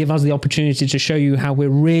user and give us the opportunity to show you how we're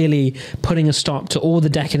really putting a stop to all the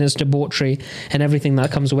decadence, debauchery, and everything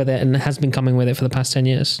that comes with it and has been coming with it for the past 10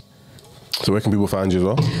 years. So where can people find you as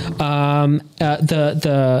well?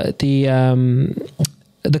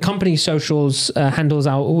 The company's socials handles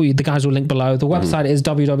the guys will link below. The website is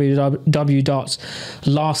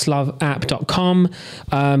www.lastloveapp.com.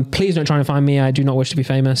 Please don't try and find me. I do not wish to be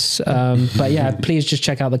famous. But yeah, please just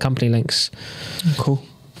check out the company links. Cool.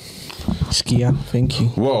 Skia, thank you.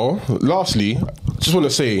 Well, lastly, just want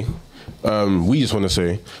to say,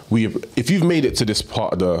 if you've made it to this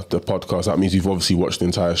part of the podcast, that means you've obviously watched the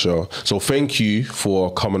entire show. So thank you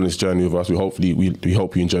for coming on this journey with us. We hope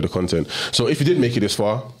you enjoy the content. So if you did make it this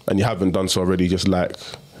far and you haven't done so already, just like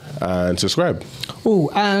and subscribe. Oh,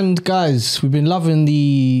 and guys, we've been loving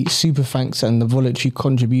the super thanks and the voluntary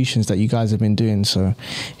contributions that you guys have been doing. So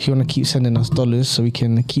if you want to keep sending us dollars so we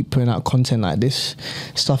can keep putting out content like this,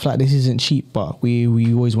 stuff like this isn't cheap, but we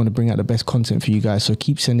always want to bring out the best content for you guys. So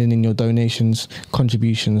keep sending in your donations,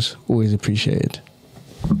 contributions, always appreciated.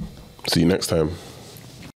 See you next time.